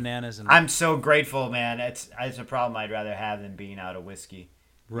you're out of bananas, and I'm so grateful, man. It's a problem I'd rather have than being out of whiskey.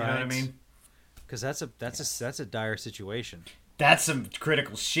 Right. You know what I mean? Because that's a dire situation. That's some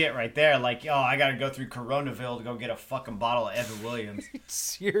critical shit right there. Like, oh, I gotta go through Coronaville to go get a fucking bottle of Evan Williams.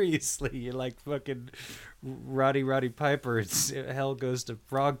 Seriously, you're like fucking Roddy Piper. It's hell goes to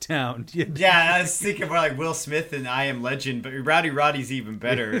Frogtown. Yeah, I was thinking more like Will Smith and I Am Legend, but Roddy's even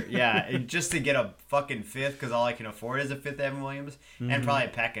better. Yeah, and just to get a fucking fifth, because all I can afford is a fifth Evan Williams, and probably a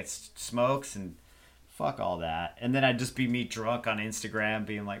pack of smokes, and fuck all that. And then I'd just be me drunk on Instagram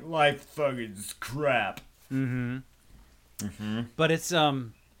being like, life fucking crap. But it's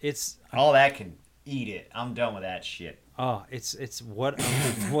all that can eat it. I'm done with that shit. Oh, it's what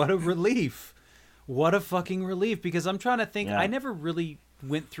a relief. What a fucking relief, because I'm trying to think. I never really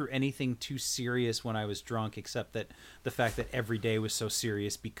went through anything too serious when I was drunk, except that the fact that every day was so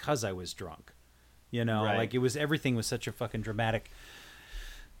serious because I was drunk. You know, like everything was such a fucking dramatic,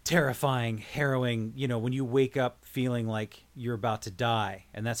 terrifying, harrowing, you know, when you wake up feeling like you're about to die,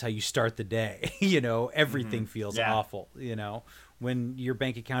 and that's how you start the day. You know, everything feels awful, you know, when your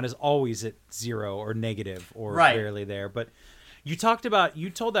bank account is always at zero or negative or barely there. But you told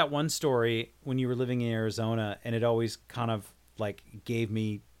that one story when you were living in Arizona, and it always kind of like gave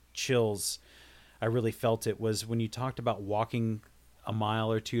me chills. I really felt it, was when you talked about walking a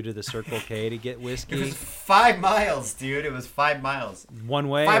mile or two to the Circle K to get whiskey. It was 5 miles, dude. It was 5 miles. One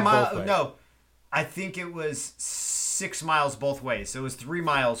way? 5 miles? No, I think it was 6 miles both ways. So it was 3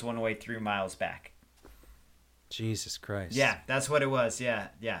 miles one way, 3 miles back. Jesus Christ. Yeah, that's what it was. Yeah.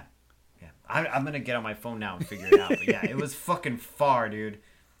 I'm going to get on my phone now and figure it out. But yeah, it was fucking far, dude.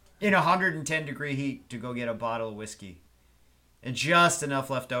 In 110 degree heat to go get a bottle of whiskey. And just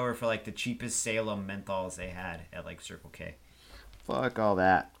enough left over for like the cheapest Salem menthols they had at like Circle K. Fuck all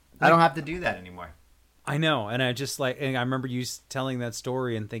that. I don't have to do that anymore. I know, and I just like, and I remember you telling that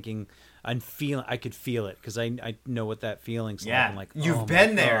story and thinking, I could feel it, because I know what that feeling's like. I'm like, you've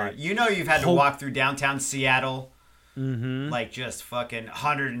been there. You know, you've had to walk through downtown Seattle, like just fucking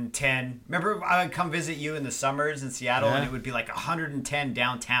 110. Remember, I would come visit you in the summers in Seattle, and it would be like 110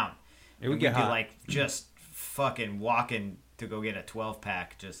 downtown. It would get hot. Like just fucking walking to go get a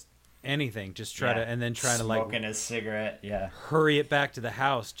 12-pack, just. Anything, just try to, and then trying to like smoking a cigarette, hurry it back to the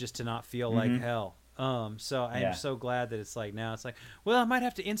house just to not feel like hell. So I'm so glad that it's like now it's like, well, I might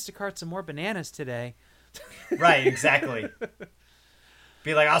have to Instacart some more bananas today. Right, exactly.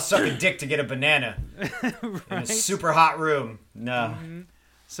 Be like, I'll suck a dick to get a banana in a super hot room. No.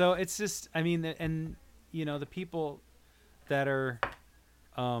 So it's just, I mean, and you know, the people that are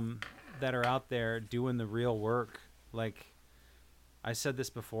out there doing the real work, like. I said this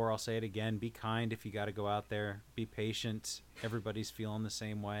before, I'll say it again. Be kind if you got to go out there. Be patient. Everybody's feeling the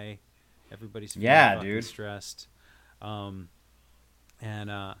same way. Everybody's feeling fucking stressed. And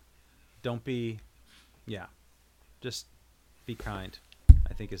don't be, just be kind.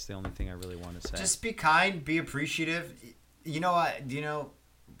 I think it's the only thing I really want to say. Just be kind. Be appreciative. You know what?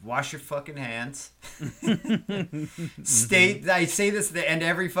 Wash your fucking hands. I say this at the end of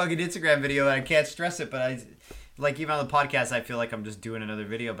every fucking Instagram video, and I can't stress it, but like even on the podcast, I feel like I'm just doing another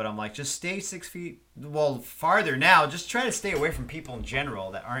video, but I'm like, just stay 6 feet, farther now. Just try to stay away from people in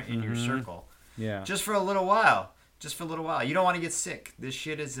general that aren't in your circle. Yeah. Just for a little while. You don't want to get sick. This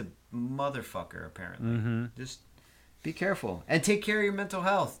shit is a motherfucker, apparently. Just be careful. And take care of your mental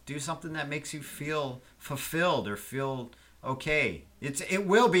health. Do something that makes you feel fulfilled or feel okay. It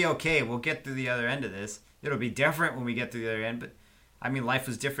will be okay. We'll get through the other end of this. It'll be different when we get through the other end, but I mean, life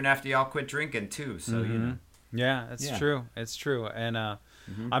was different after y'all quit drinking too. So you know. Yeah, it's true. It's true. And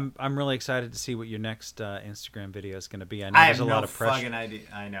I'm really excited to see what your next Instagram video is going to be. I know there's a lot of pressure. Fucking idea.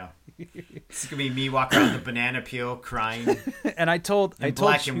 I know. It's gonna be me walking around the banana peel crying. And I told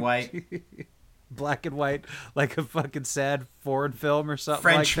black you, and white. Black and white, like a fucking sad foreign film or something.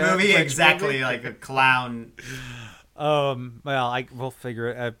 French like that. movie, French exactly movie. like a clown. Well, we'll figure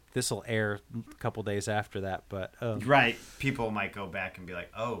it. This will air a couple days after that, but right, people might go back and be like,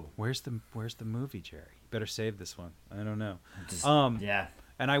 "Oh, where's the movie, Jerry? You better save this one." I don't know. Yeah.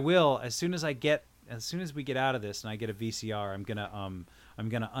 And I will as soon as we get out of this and I get a VCR. I'm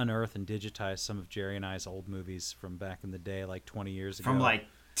gonna unearth and digitize some of Jerry and I's old movies from back in the day, like 20 years ago. From like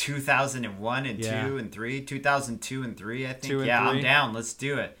 2001 and 2 and 3, 2002 and 3, I think. 2 and 3. I'm down. Let's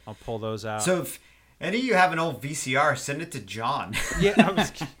do it. I'll pull those out. So if any of you have an old VCR, send it to John. Yeah.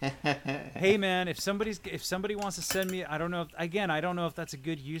 Hey man, if somebody wants to send me, I don't know if that's a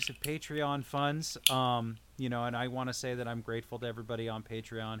good use of Patreon funds. And I want to say that I'm grateful to everybody on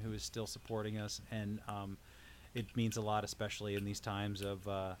Patreon who is still supporting us, and it means a lot, especially in these times of.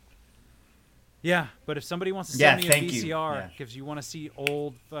 But if somebody wants to send me a VCR, because you want to see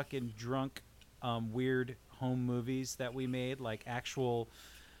old fucking drunk, weird home movies that we made, like actual.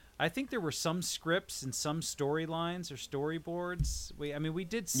 I think there were some scripts and some storylines or storyboards. We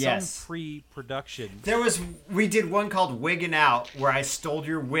did some pre-production. We did one called Wigging Out, where I stole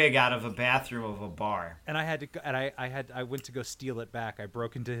your wig out of a bathroom of a bar, and I went to go steal it back. I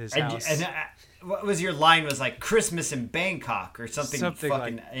broke into his house. And what was your line? Was like Christmas in Bangkok or something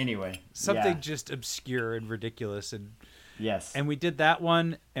fucking like, anyway. Something just obscure and ridiculous and. Yes. And we did that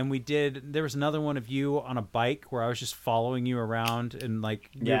one, and there was another one of you on a bike where I was just following you around, and we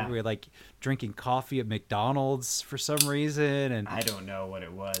were like drinking coffee at McDonald's for some reason, and I don't know what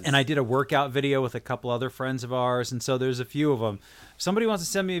it was. And I did a workout video with a couple other friends of ours, and so there's a few of them. If somebody wants to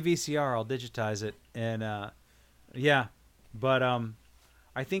send me a VCR, I'll digitize it, and but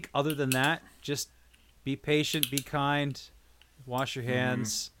I think other than that, just be patient, be kind, wash your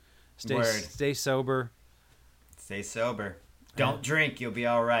hands, stay sober. Stay sober. Don't drink. You'll be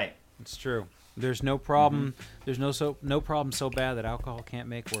all right. It's true. There's no problem. There's no problem so bad that alcohol can't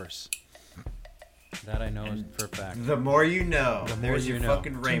make worse. That I know is for a fact. The more you know. There's your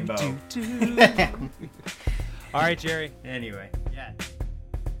fucking rainbow. All right, Jerry. Anyway, yeah.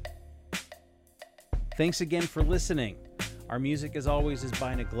 Thanks again for listening. Our music, as always, is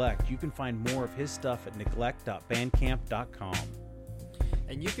by Neglect. You can find more of his stuff at neglect.bandcamp.com.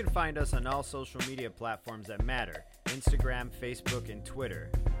 And you can find us on all social media platforms that matter. Instagram, Facebook, and Twitter.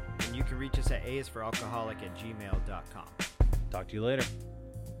 And you can reach us at aisforalcoholic@gmail.com. Talk to you later.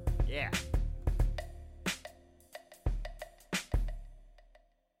 Yeah.